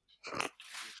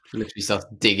 She literally starts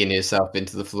digging herself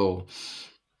into the floor.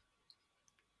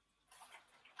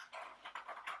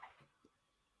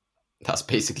 That's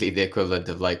basically the equivalent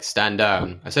of like, stand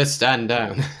down. I said stand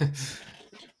down.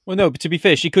 Well, no, but to be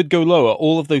fair, she could go lower.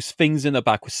 All of those things in her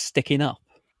back were sticking up.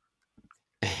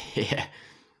 Yeah.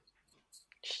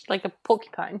 She's like a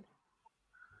porcupine.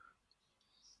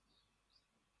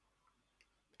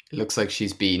 It looks like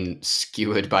she's been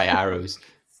skewered by arrows.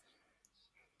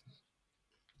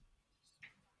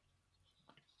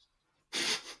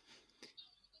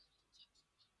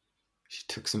 She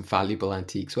took some valuable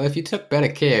antiques. Well, if you took better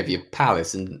care of your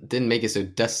palace and didn't make it so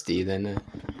dusty, then...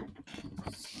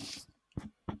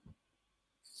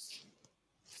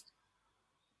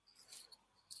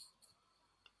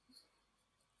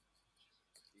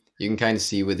 You can kind of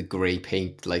see where the grey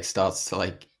paint like starts to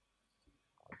like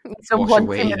wash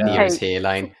away near his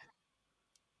hairline.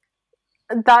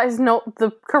 That is not the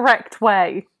correct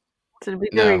way to be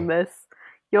doing this.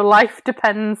 Your life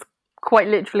depends quite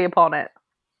literally upon it.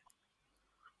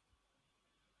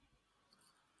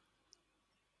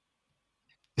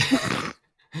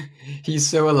 He's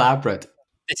so elaborate.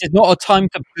 This is not a time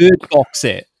to bird box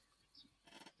it.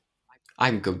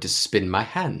 I'm going to spin my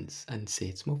hands and say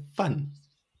it's more fun.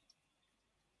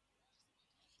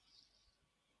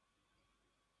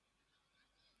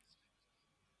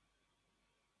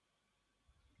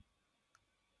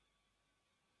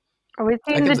 Are we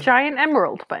seeing the giant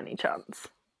emerald by any chance?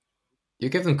 You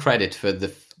give them credit for the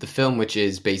film, which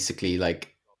is basically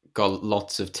like got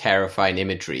lots of terrifying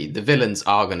imagery. The villains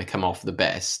are going to come off the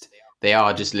best. They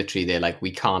are just literally, they're like,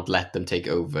 we can't let them take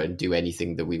over and do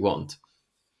anything that we want.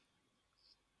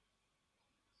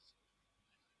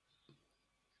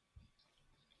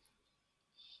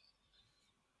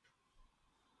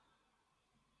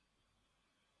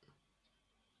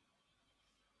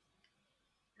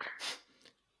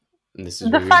 And this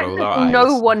is the where fact we roll that our eyes.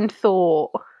 No one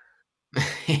thought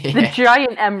Yeah. the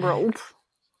giant emerald.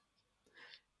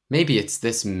 Maybe it's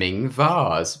this Ming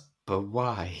vase, but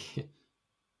why?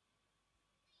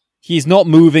 He's not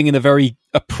moving in a very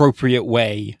appropriate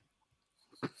way.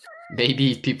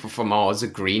 Maybe people from Oz are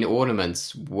green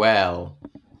ornaments. Well,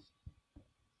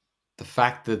 the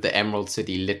fact that the Emerald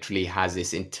City literally has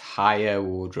this entire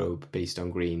wardrobe based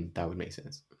on green, that would make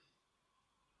sense.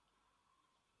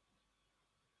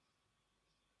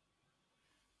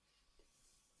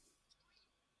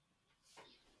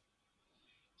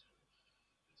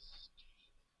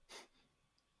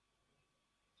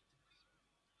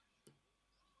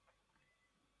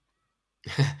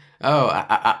 Oh,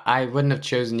 I wouldn't have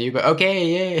chosen you, but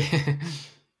okay, yeah.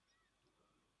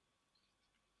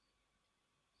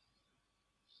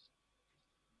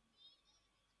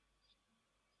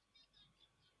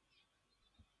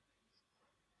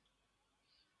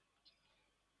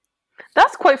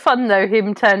 That's quite fun, though,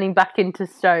 him turning back into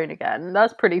stone again.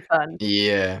 That's pretty fun.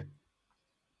 Yeah.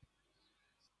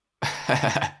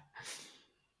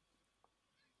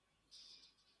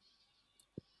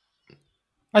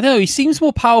 I don't know, he seems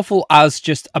more powerful as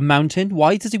just a mountain.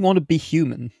 Why does he want to be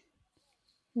human?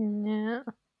 Yeah.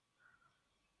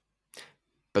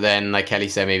 But then, like Kelly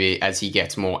said, maybe as he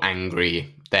gets more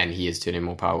angry, then he is turning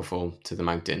more powerful to the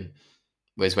mountain.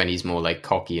 Whereas when he's more like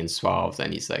cocky and suave,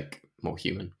 then he's like more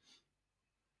human.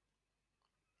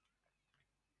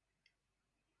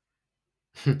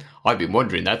 I've been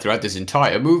wondering that throughout this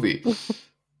entire movie.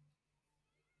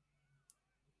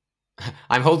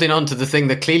 I'm holding on to the thing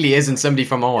that clearly isn't somebody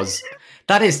from Oz.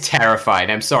 That is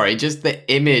terrifying. I'm sorry. Just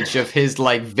the image of his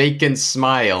like vacant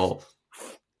smile.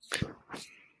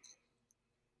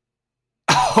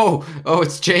 Oh,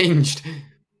 it's changed.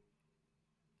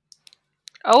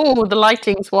 Oh, the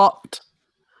lighting swapped.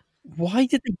 Why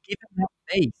did they give him that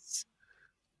face?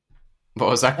 What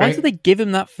was that? Why did they give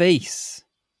him that face?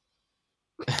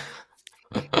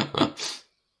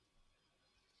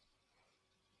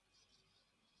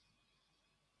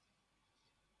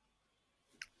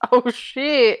 Oh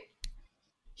shit.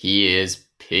 He is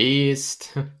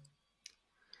pissed.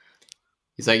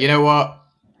 He's like, you know what?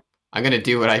 I'm going to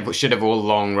do what I should have all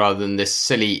along rather than this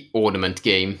silly ornament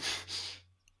game.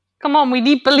 Come on, we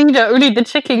need Belina. Only the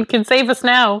chicken can save us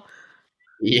now.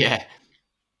 Yeah.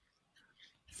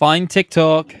 Find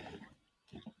TikTok.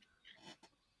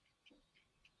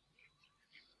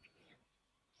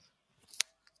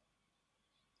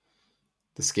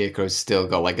 The Scarecrow's still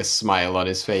got like a smile on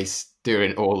his face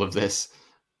during all of this.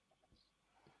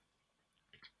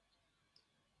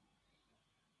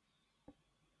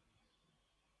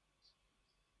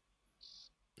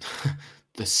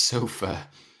 The sofa.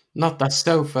 Not that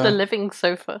sofa. The living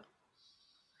sofa.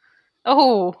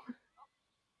 Oh.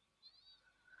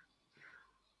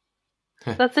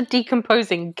 That's a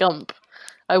decomposing gump.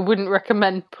 I wouldn't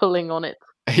recommend pulling on it.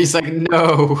 He's like,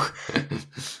 no.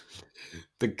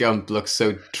 The gump looks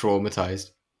so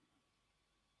traumatized.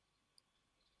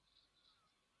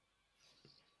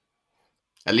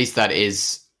 At least that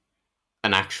is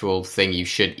an actual thing you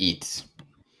should eat.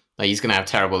 Like, he's going to have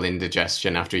terrible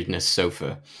indigestion after eating a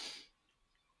sofa.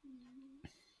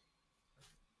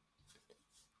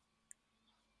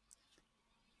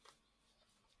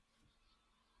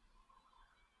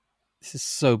 This is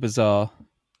so bizarre.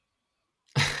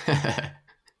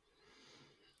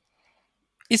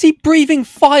 Is he breathing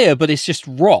fire, but it's just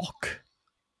rock?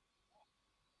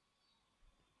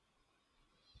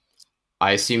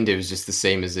 I assumed it was just the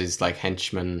same as his like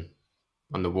henchmen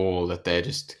on the wall, that they're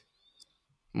just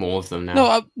more of them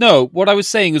now. No. What I was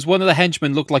saying was one of the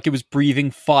henchmen looked like it was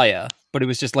breathing fire, but it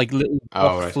was just like little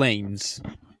right. flames.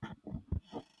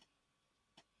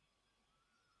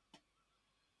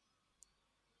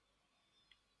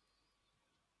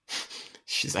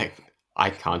 She's like,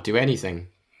 I can't do anything.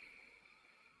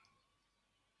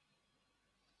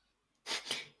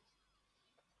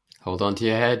 Hold on to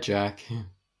your head, Jack.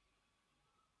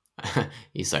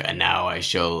 He's like, and now I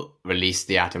shall release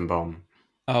the atom bomb.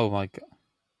 Oh my god.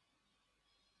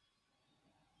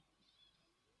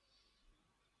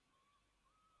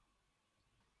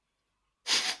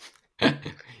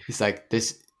 He's like,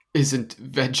 this isn't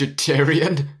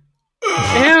vegetarian.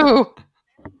 Ew.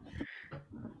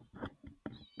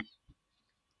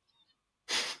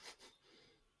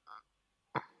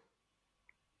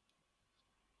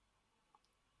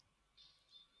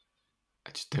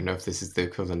 I just don't know if this is the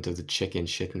equivalent of the chicken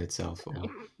shitting itself. Or...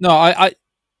 No, I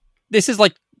this is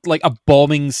like a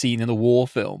bombing scene in a war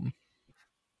film.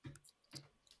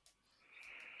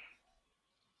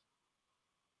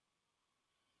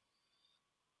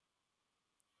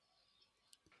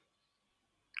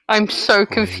 I'm so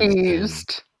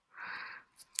confused.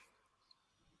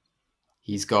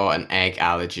 He's got an egg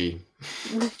allergy.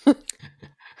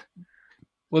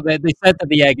 Well, they said that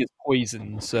the egg is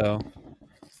poison, so...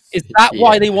 Is that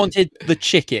why they wanted the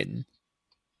chicken?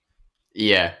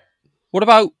 Yeah. What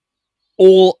about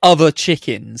all other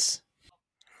chickens?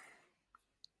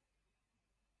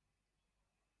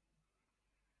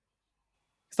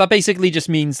 That basically just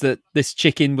means that this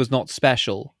chicken was not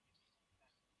special.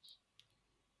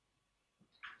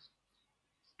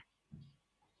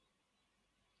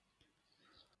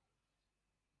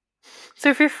 So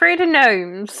if you're afraid of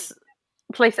gnomes,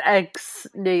 place eggs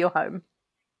near your home.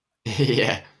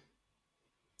 Yeah.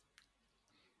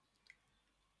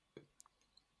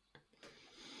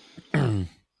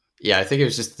 Yeah, I think it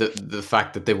was just the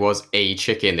fact that there was a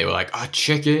chicken. They were like, a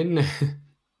chicken?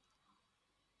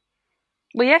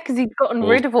 Well, yeah, because he'd gotten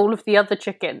rid of all of the other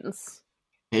chickens.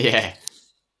 Yeah.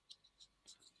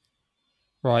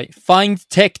 Right, find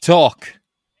TikTok.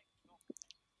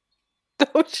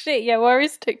 Oh shit, yeah, where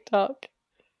is TikTok?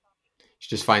 She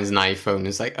just finds an iPhone and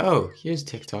is like, oh, here's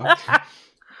TikTok.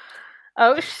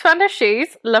 Oh, she's found her shoes.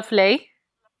 Lovely.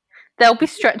 They'll be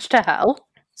stretched to hell.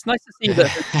 It's nice to see that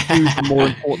shoes are more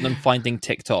important than finding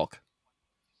TikTok.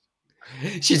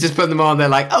 She's just putting them on. They're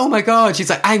like, oh my god.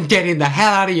 She's like, I'm getting the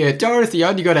hell out of here. Dorothy,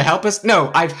 aren't you going to help us? No,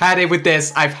 I've had it with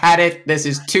this. I've had it. This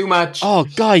is too much. Oh,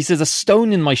 guys, there's a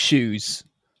stone in my shoes.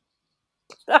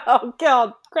 Oh,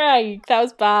 God, Craig, that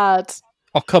was bad.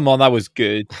 Oh, come on, that was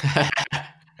good.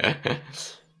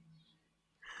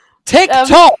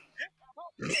 TikTok!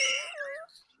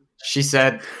 She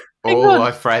said, all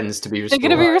our friends to be restored. They're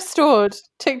going to be restored.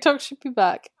 TikTok should be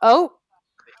back. Oh.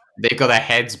 They've got their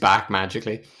heads back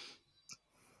magically.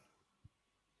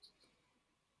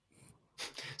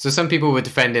 So some people were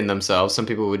defending themselves. Some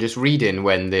people were just reading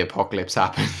when the apocalypse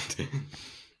happened.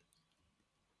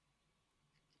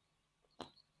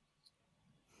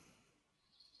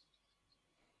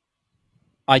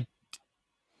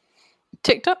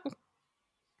 TikTok?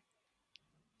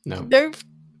 No. Nope.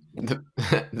 The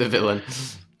villain.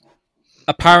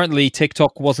 Apparently,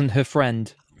 TikTok wasn't her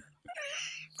friend.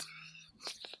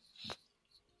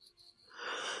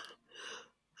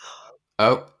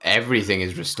 Oh, everything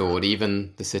is restored,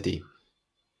 even the city.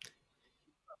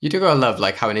 You do gotta love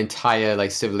like how an entire like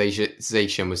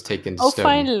civilization was taken to stone. Oh,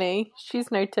 finally,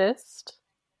 she's noticed.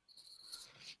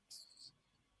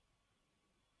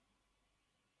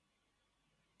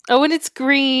 Oh, and it's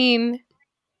green.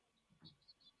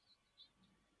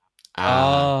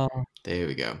 There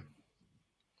we go.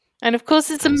 And of course,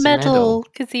 it's a medal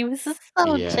because he was a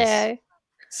soldier. Yes.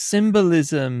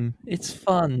 Symbolism. It's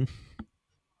fun.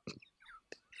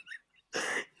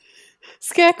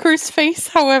 Scarecrow's face,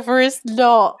 however, is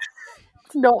not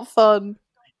fun.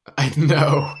 I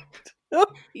know.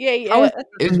 Yeah.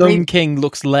 Gnome King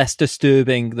looks less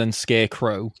disturbing than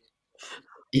Scarecrow.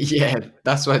 Yeah,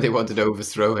 that's why they wanted to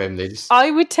overthrow him.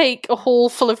 I would take a hall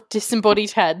full of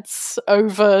disembodied heads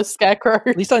over Scarecrow.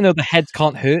 At least I know the heads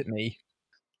can't hurt me.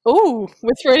 Ooh,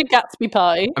 we're throwing Gatsby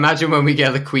pie. Imagine when we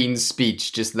get the Queen's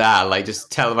speech, just that, like, just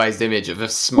televised image of a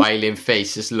smiling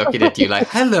face just looking at you like,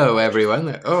 hello, everyone.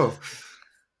 Like, oh.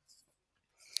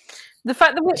 The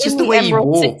fact that we're in the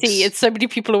Emerald City and so many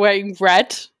people are wearing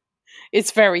red,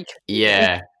 it's very confusing.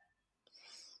 Yeah.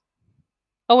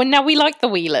 Oh, and now we like the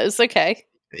Wheelers, okay.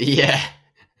 Yeah.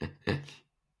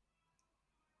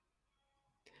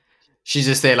 She's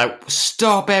just there like,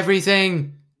 stop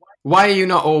everything. Why are you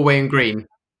not all wearing green?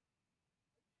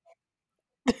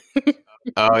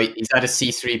 Oh, he's had a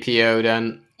C-3PO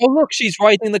then. Oh, look, she's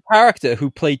writing the character who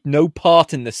played no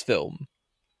part in this film.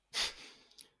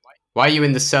 Why are you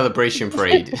in the celebration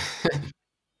parade?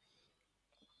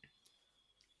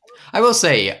 I will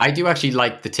say, I do actually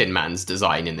like the Tin Man's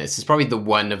design in this. It's probably the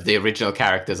one of the original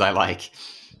characters I like.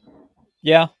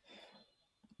 Yeah.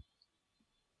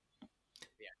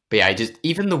 But yeah,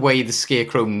 even the way the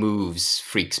Scarecrow moves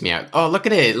freaks me out. Oh, look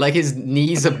at it! Like his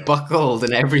knees are buckled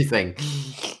and everything.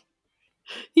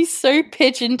 He's so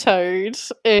pigeon-toed.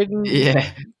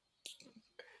 Yeah.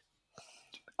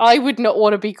 I would not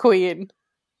want to be Queen.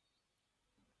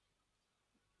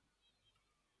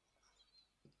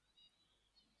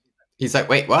 He's like,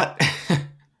 wait, what?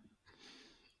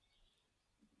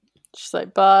 She's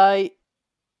like, bye.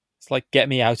 It's like, get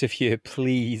me out of here,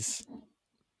 please.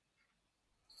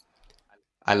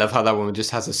 I love how that woman just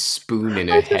has a spoon in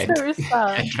her head.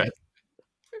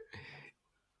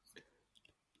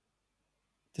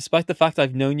 Despite the fact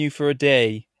I've known you for a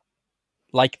day,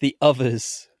 like the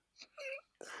others.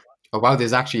 Oh wow,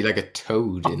 there's actually like a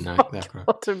toad in that crap.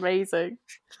 What amazing.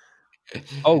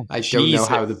 Oh, I don't know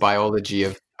how the biology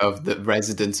of the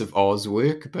residents of Oz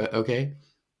work, but okay.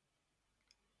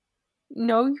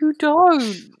 No, you don't.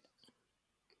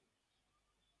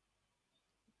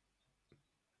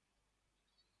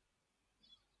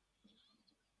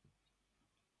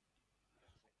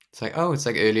 It's like, oh, it's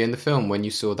like earlier in the film when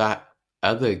you saw that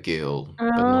other girl,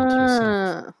 but not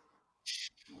yourself.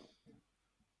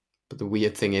 But the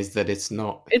weird thing is that it's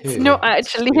not. It's her. Not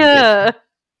actually her.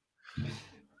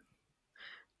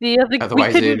 We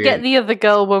couldn't get the other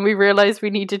girl when we realised we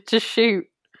needed to shoot.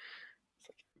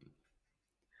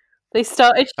 They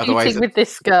started shooting with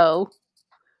this girl.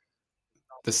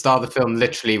 The start of the film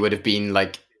literally would have been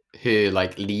like her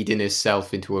like leading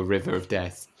herself into a river of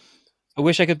death. I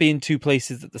wish I could be in two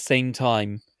places at the same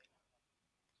time.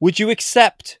 Would you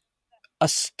accept a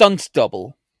stunt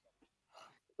double?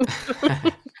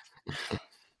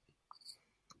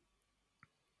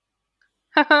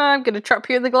 I'm going to trap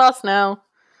you in the glass now.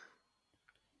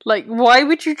 Like, why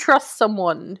would you trust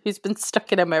someone who's been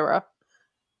stuck in a mirror?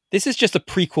 This is just a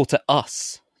prequel to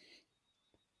Us.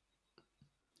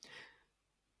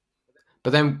 But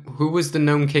then, who was the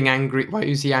Gnome King angry? Why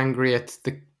was he angry at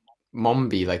the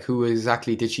Mombi? Like, who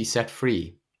exactly did she set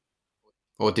free?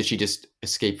 Or did she just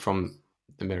escape from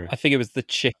the mirror? I think it was the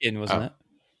chicken, wasn't it?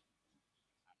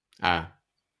 Ah.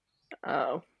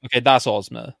 Oh. Okay, that's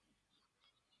Ozma.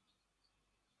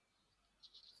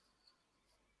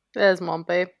 There's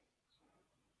Mombi.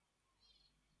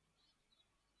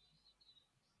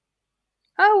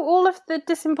 Oh, all of the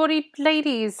disembodied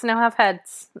ladies now have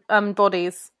heads,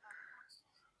 bodies.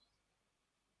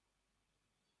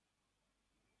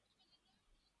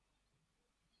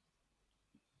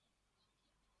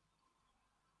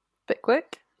 Bit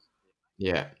quick.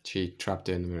 Yeah, she trapped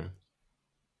her in the mirror.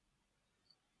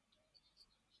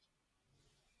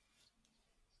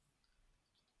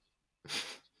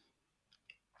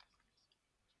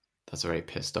 That's a very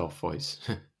pissed off voice.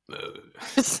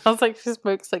 It sounds like she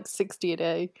smokes like 60 a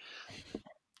day.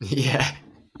 Yeah.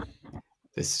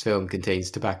 This film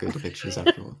contains tobacco depictions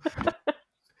after all.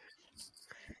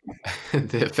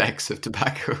 The effects of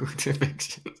tobacco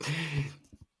depictions.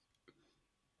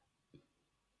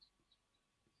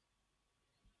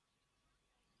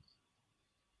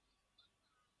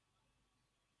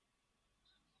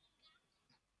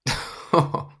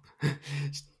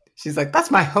 She's like,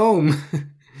 that's my home.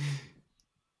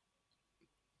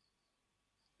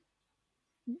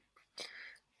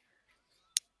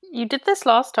 You did this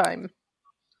last time.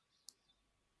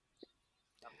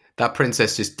 That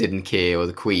princess just didn't care, or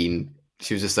the queen.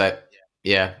 She was just like,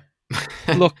 yeah.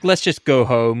 Look, let's just go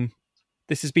home.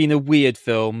 This has been a weird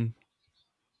film.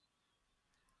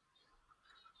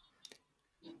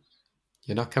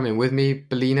 You're not coming with me,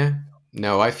 Bellina?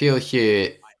 No, I feel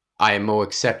here I am more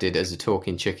accepted as a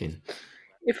talking chicken.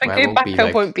 If I go back,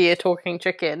 I won't be a talking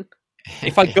chicken.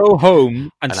 If I go home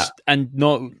and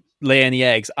not lay any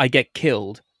eggs, I get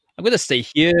killed. I'm going to stay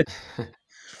here.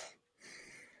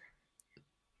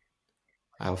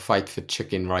 I'll fight for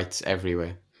chicken rights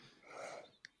everywhere.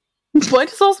 Why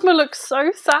does Ozma look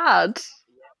so sad?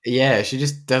 Yeah, she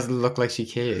just doesn't look like she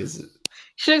cares.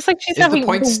 She looks like she's having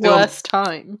the worst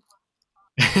time.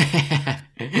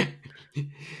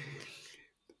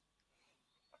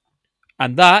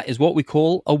 And that is what we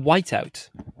call a whiteout.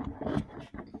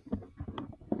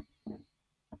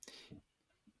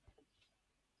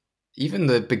 Even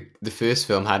the first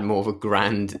film had more of a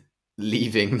grand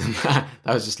leaving than that.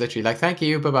 That was just literally like, thank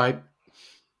you, bye-bye.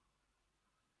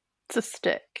 It's a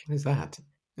stick. What is that?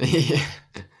 Yeah.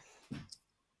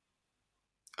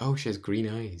 Oh, she has green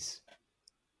eyes.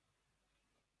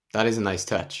 That is a nice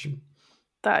touch.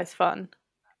 That is fun.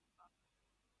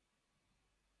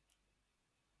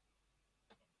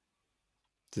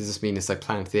 Does this mean it's like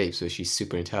Planet of the Apes where she's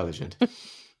super intelligent?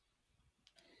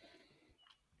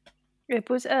 It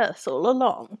was us all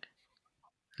along.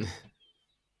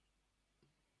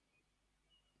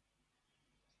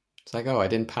 It's like, oh, I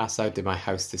didn't pass out in my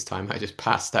house this time. I just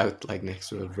passed out like next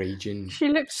to a raging She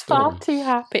looks storm. far too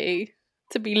happy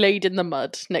to be laid in the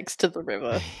mud next to the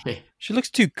river. She looks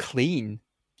too clean.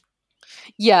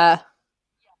 Yeah.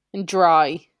 And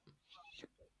dry.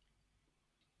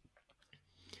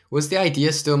 Was the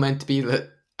idea still meant to be that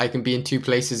I can be in two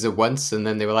places at once? And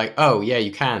then they were like, oh, yeah,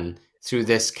 you can. Through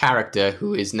this character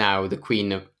who is now the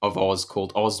Queen of Oz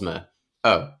called Ozma.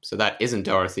 Oh, so that isn't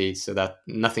Dorothy, so that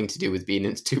nothing to do with being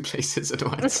in two places at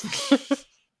once.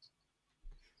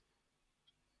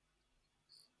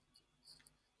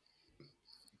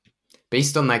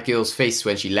 Based on that girl's face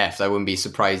when she left, I wouldn't be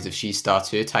surprised if she starts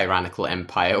her tyrannical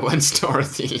empire once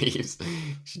Dorothy leaves.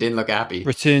 She didn't look happy.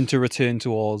 Return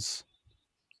to Oz.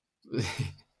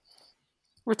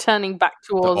 Returning back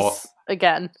to Oz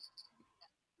again.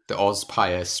 The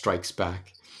Ozpire strikes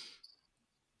back.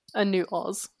 A new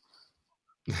Oz.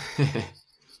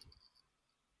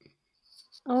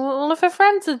 All of her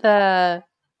friends are there.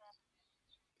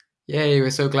 Yay, we're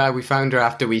so glad we found her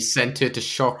after we sent her to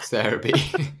shock therapy.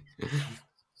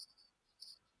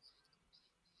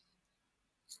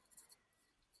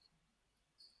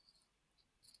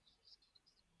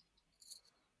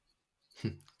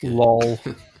 Lol.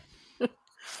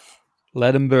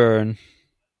 Let him burn.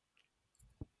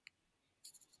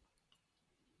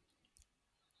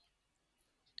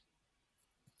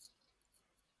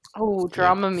 Oh,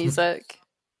 drama music.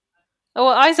 Oh,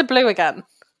 her eyes are blue again.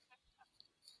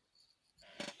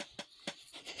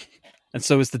 And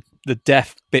so is the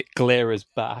deaf bit glare is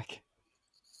back.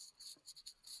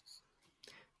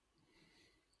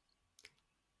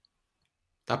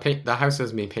 That house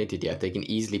hasn't been painted yet. They can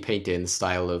easily paint it in the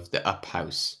style of the Up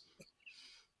house.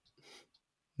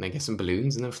 And then get some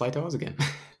balloons and then fly to Oz again.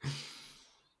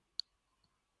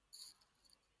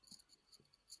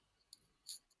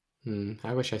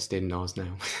 I wish I stayed in Oz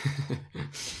now.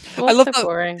 I love that.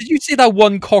 Boring. Did you see that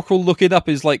one cockerel looking up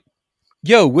is like,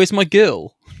 yo, where's my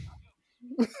girl?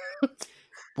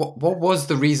 What was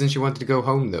the reason she wanted to go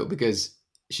home, though? Because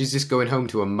she's just going home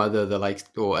to a mother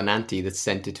or an auntie that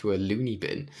sent her to a loony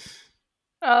bin.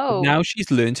 Oh. Now she's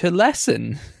learned her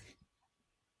lesson.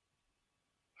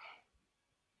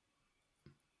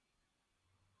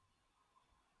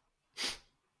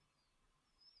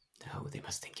 No, they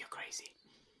must think you're crazy.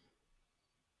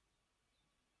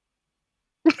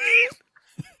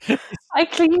 I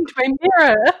cleaned my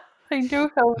mirror. I know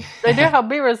how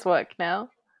mirrors work now.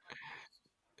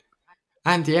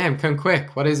 Auntie M, come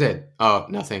quick. What is it? Oh,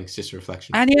 nothing. It's just a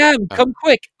reflection. Auntie M, come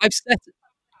quick. I've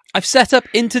set up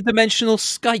interdimensional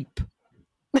Skype.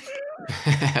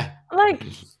 Like,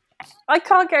 I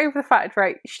can't get over the fact,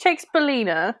 right? She takes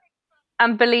Bellina,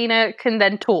 and Bellina can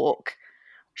then talk.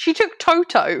 She took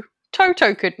Toto.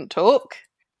 Toto couldn't talk.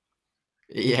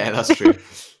 Yeah, that's true.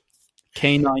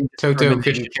 Canine. Toto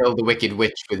couldn't kill the Wicked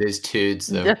Witch with his turds,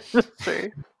 though. That's true.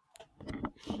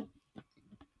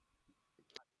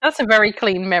 That's a very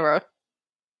clean mirror. Are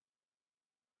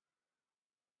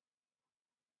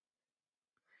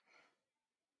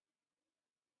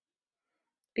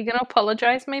you going to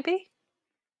apologise, maybe?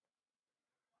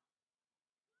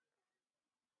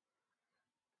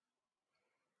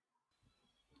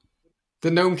 The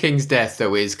Gnome King's death,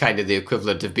 though, is kind of the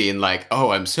equivalent of being like,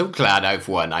 oh, I'm so glad I've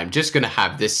won. I'm just going to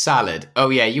have this salad. Oh,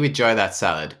 yeah, you enjoy that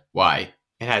salad. Why?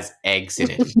 It has eggs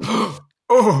in it.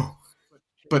 Oh,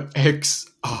 but eggs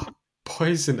are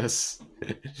poisonous.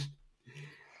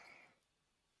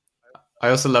 I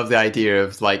also love the idea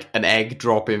of, like, an egg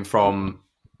dropping from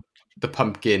the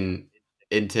pumpkin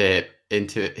into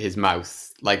his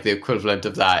mouth. Like, the equivalent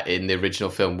of that in the original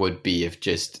film would be if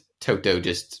Toto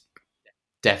just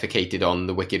defecated on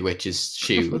the Wicked Witch's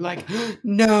shoe. Like,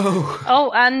 no!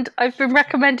 Oh, and I've been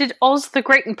recommended Oz the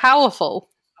Great and Powerful.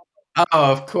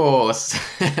 Oh, of course.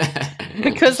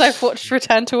 Because I've watched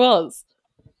Return to Oz.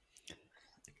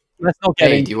 Let's not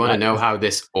get into do you want to know how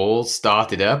this all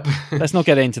started up? Let's not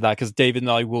get into that, because David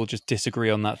and I will just disagree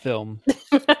on that film.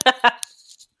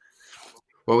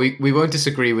 Well, we won't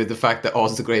disagree with the fact that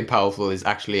Oz the Great and Powerful is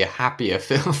actually a happier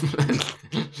film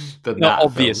than no, that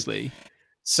obviously. Film.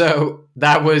 So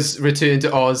that was Return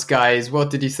to Oz, guys. What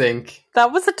did you think?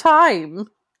 That was a time.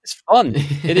 It's fun.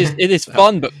 It is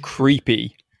fun, but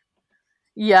creepy.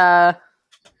 Yeah.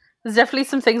 There's definitely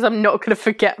some things I'm not going to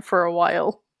forget for a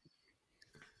while.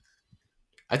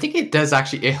 I think it does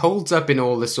actually. It holds up in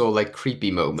all the sort of like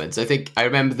creepy moments. I think I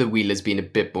remember the Wheelers being a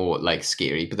bit more like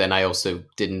scary, but then I also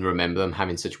didn't remember them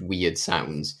having such weird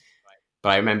sounds.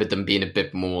 But I remembered them being a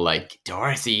bit more like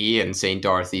Dorothy and saying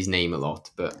Dorothy's name a lot.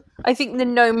 But I think the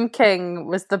Gnome King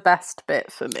was the best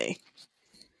bit for me.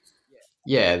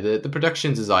 Yeah, the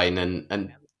production design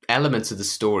and elements of the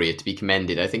story are to be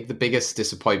commended. I think the biggest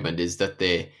disappointment is that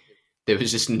there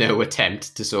was just no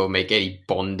attempt to sort of make any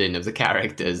bonding of the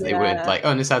characters. They weren't like,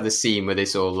 oh, let's have the scene where they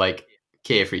sort of like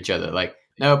care for each other. Like,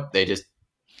 nope, they just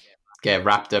get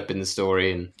wrapped up in the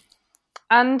story,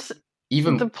 and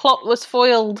even the plot was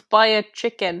foiled by a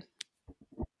chicken.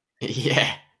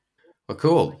 Yeah. Well,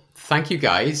 cool. Thank you,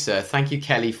 guys. Thank you,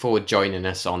 Kelly, for joining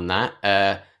us on that.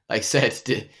 Like I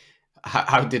said,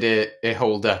 how did it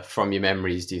hold up from your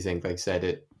memories, do you think? Like I said,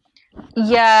 it.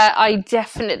 Yeah, I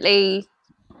definitely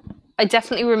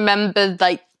remember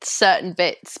like certain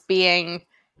bits being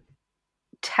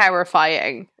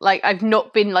terrifying. Like, I've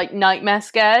not been like nightmare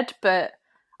scared, but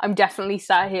I'm definitely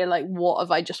sat here like, what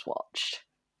have I just watched?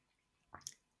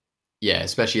 Yeah,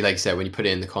 especially like I said, when you put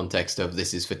it in the context of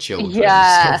this is for children.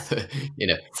 Yeah. So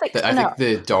I think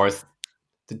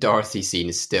the Dorothy scene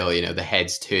is still, the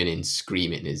heads turning,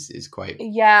 screaming is quite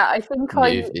I think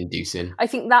nerve-inducing. I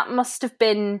think that must have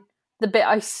been the bit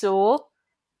I saw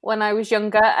when I was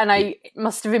younger, and I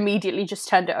must have immediately just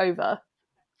turned it over.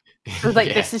 I was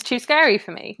like, this is too scary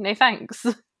for me. No thanks.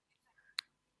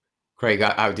 Craig,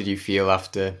 how did you feel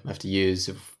after years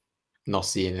of not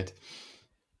seeing it?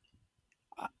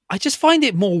 I just find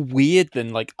it more weird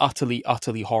than like utterly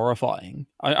horrifying.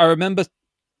 I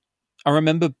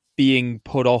remember being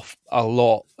put off a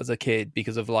lot as a kid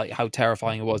because of like how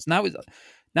terrifying it was. Now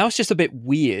it's just a bit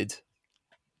weird.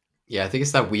 Yeah, I think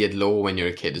it's that weird lore when you're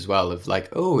a kid as well of like,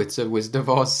 oh, it's a Wizard of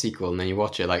Oz sequel, and then you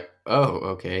watch it like, oh,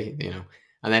 okay,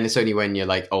 and then it's only when you're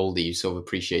like older you sort of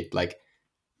appreciate like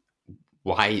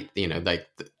why, like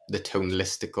the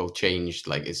tonalistical change,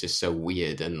 like it's just so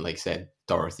weird. And like I said,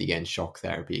 Dorothy getting shock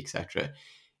therapy, etc.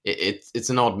 It's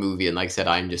an odd movie, and like I said,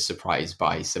 I'm just surprised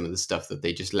by some of the stuff that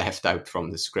they just left out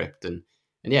from the script, and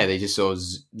yeah, they just sort of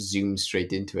zoom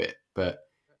straight into it. But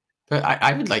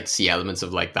I would like to see elements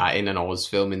of like that in an Oz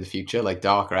film in the future, like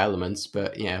darker elements,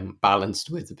 but balanced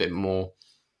with a bit more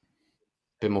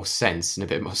sense and a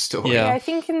bit more story. Yeah, I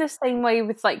think in the same way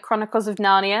with like Chronicles of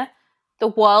Narnia, the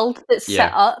world that's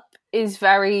set up is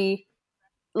very,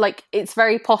 like, it's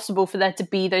very possible for there to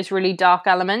be those really dark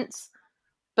elements.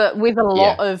 But with a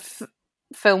lot of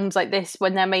films like this,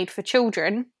 when they're made for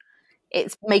children,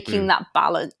 it's making that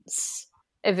balance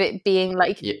of it being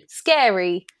like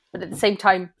scary, but at the same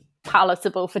time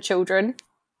palatable for children.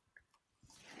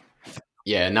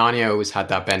 Yeah, Narnia always had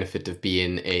that benefit of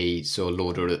being a sort of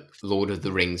Lord of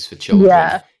the Rings for children.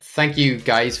 Yeah. Thank you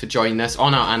guys for joining us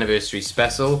on our anniversary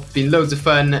special. Been loads of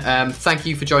fun. Thank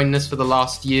you for joining us for the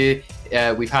last year.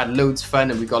 We've had loads of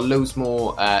fun, and we've got loads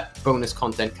more bonus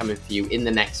content coming for you in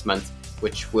the next month,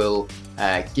 which will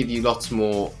give you lots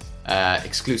more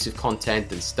exclusive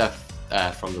content and stuff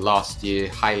from the last year,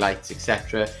 highlights,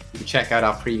 etc. You can check out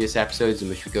our previous episodes in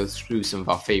which we go through some of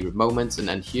our favourite moments and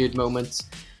unheard moments.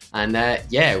 And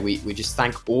we just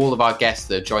thank all of our guests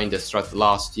that have joined us throughout the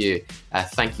last year.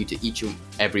 Thank you to each and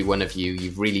every one of you.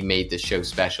 You've really made this show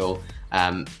special.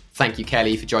 Thank you,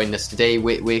 Kelly, for joining us today.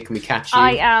 Where can we catch you?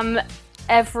 I am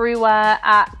everywhere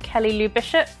at Kelly Lou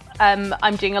Bishop.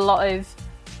 I'm doing a lot of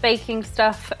baking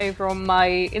stuff over on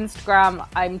my Instagram.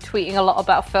 I'm tweeting a lot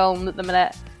about film at the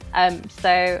minute.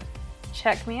 So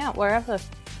check me out wherever.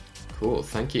 Cool,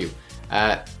 thank you.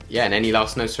 And any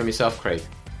last notes from yourself, Craig?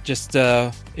 Just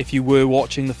if you were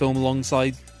watching the film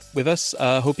alongside with us,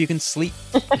 hope you can sleep.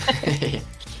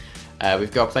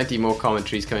 We've got plenty more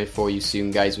commentaries coming for you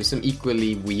soon, guys, with some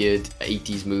equally weird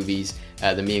 80s movies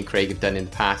that me and Craig have done in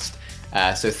the past.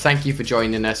 So thank you for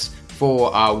joining us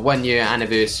for our 1 year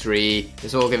anniversary.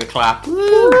 Let's all give a clap.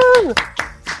 Woo!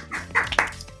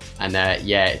 And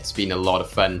it's been a lot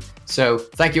of fun. So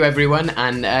thank you, everyone,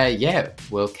 and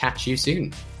we'll catch you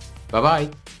soon. Bye-bye.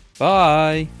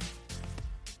 Bye.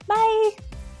 Bye.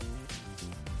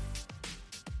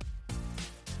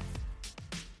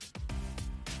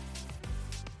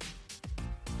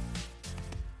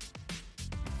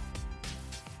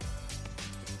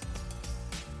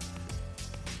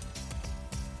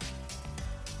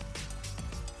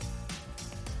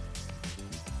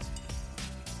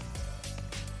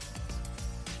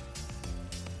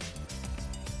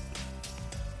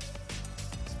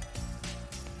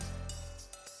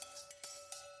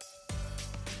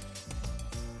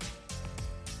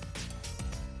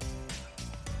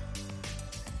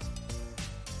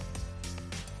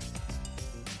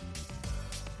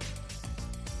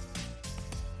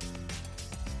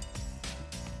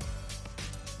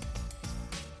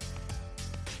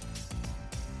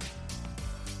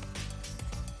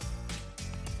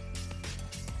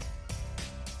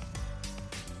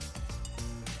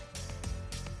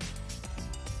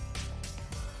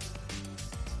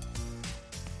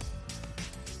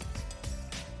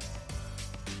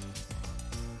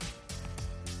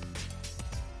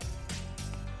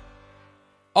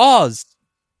 Oz.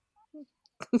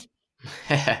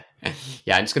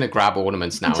 Yeah, I'm just going to grab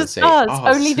ornaments now and Just say Oz.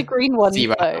 Oz. Only the green ones. See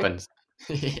what though. happens.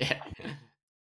 Yeah.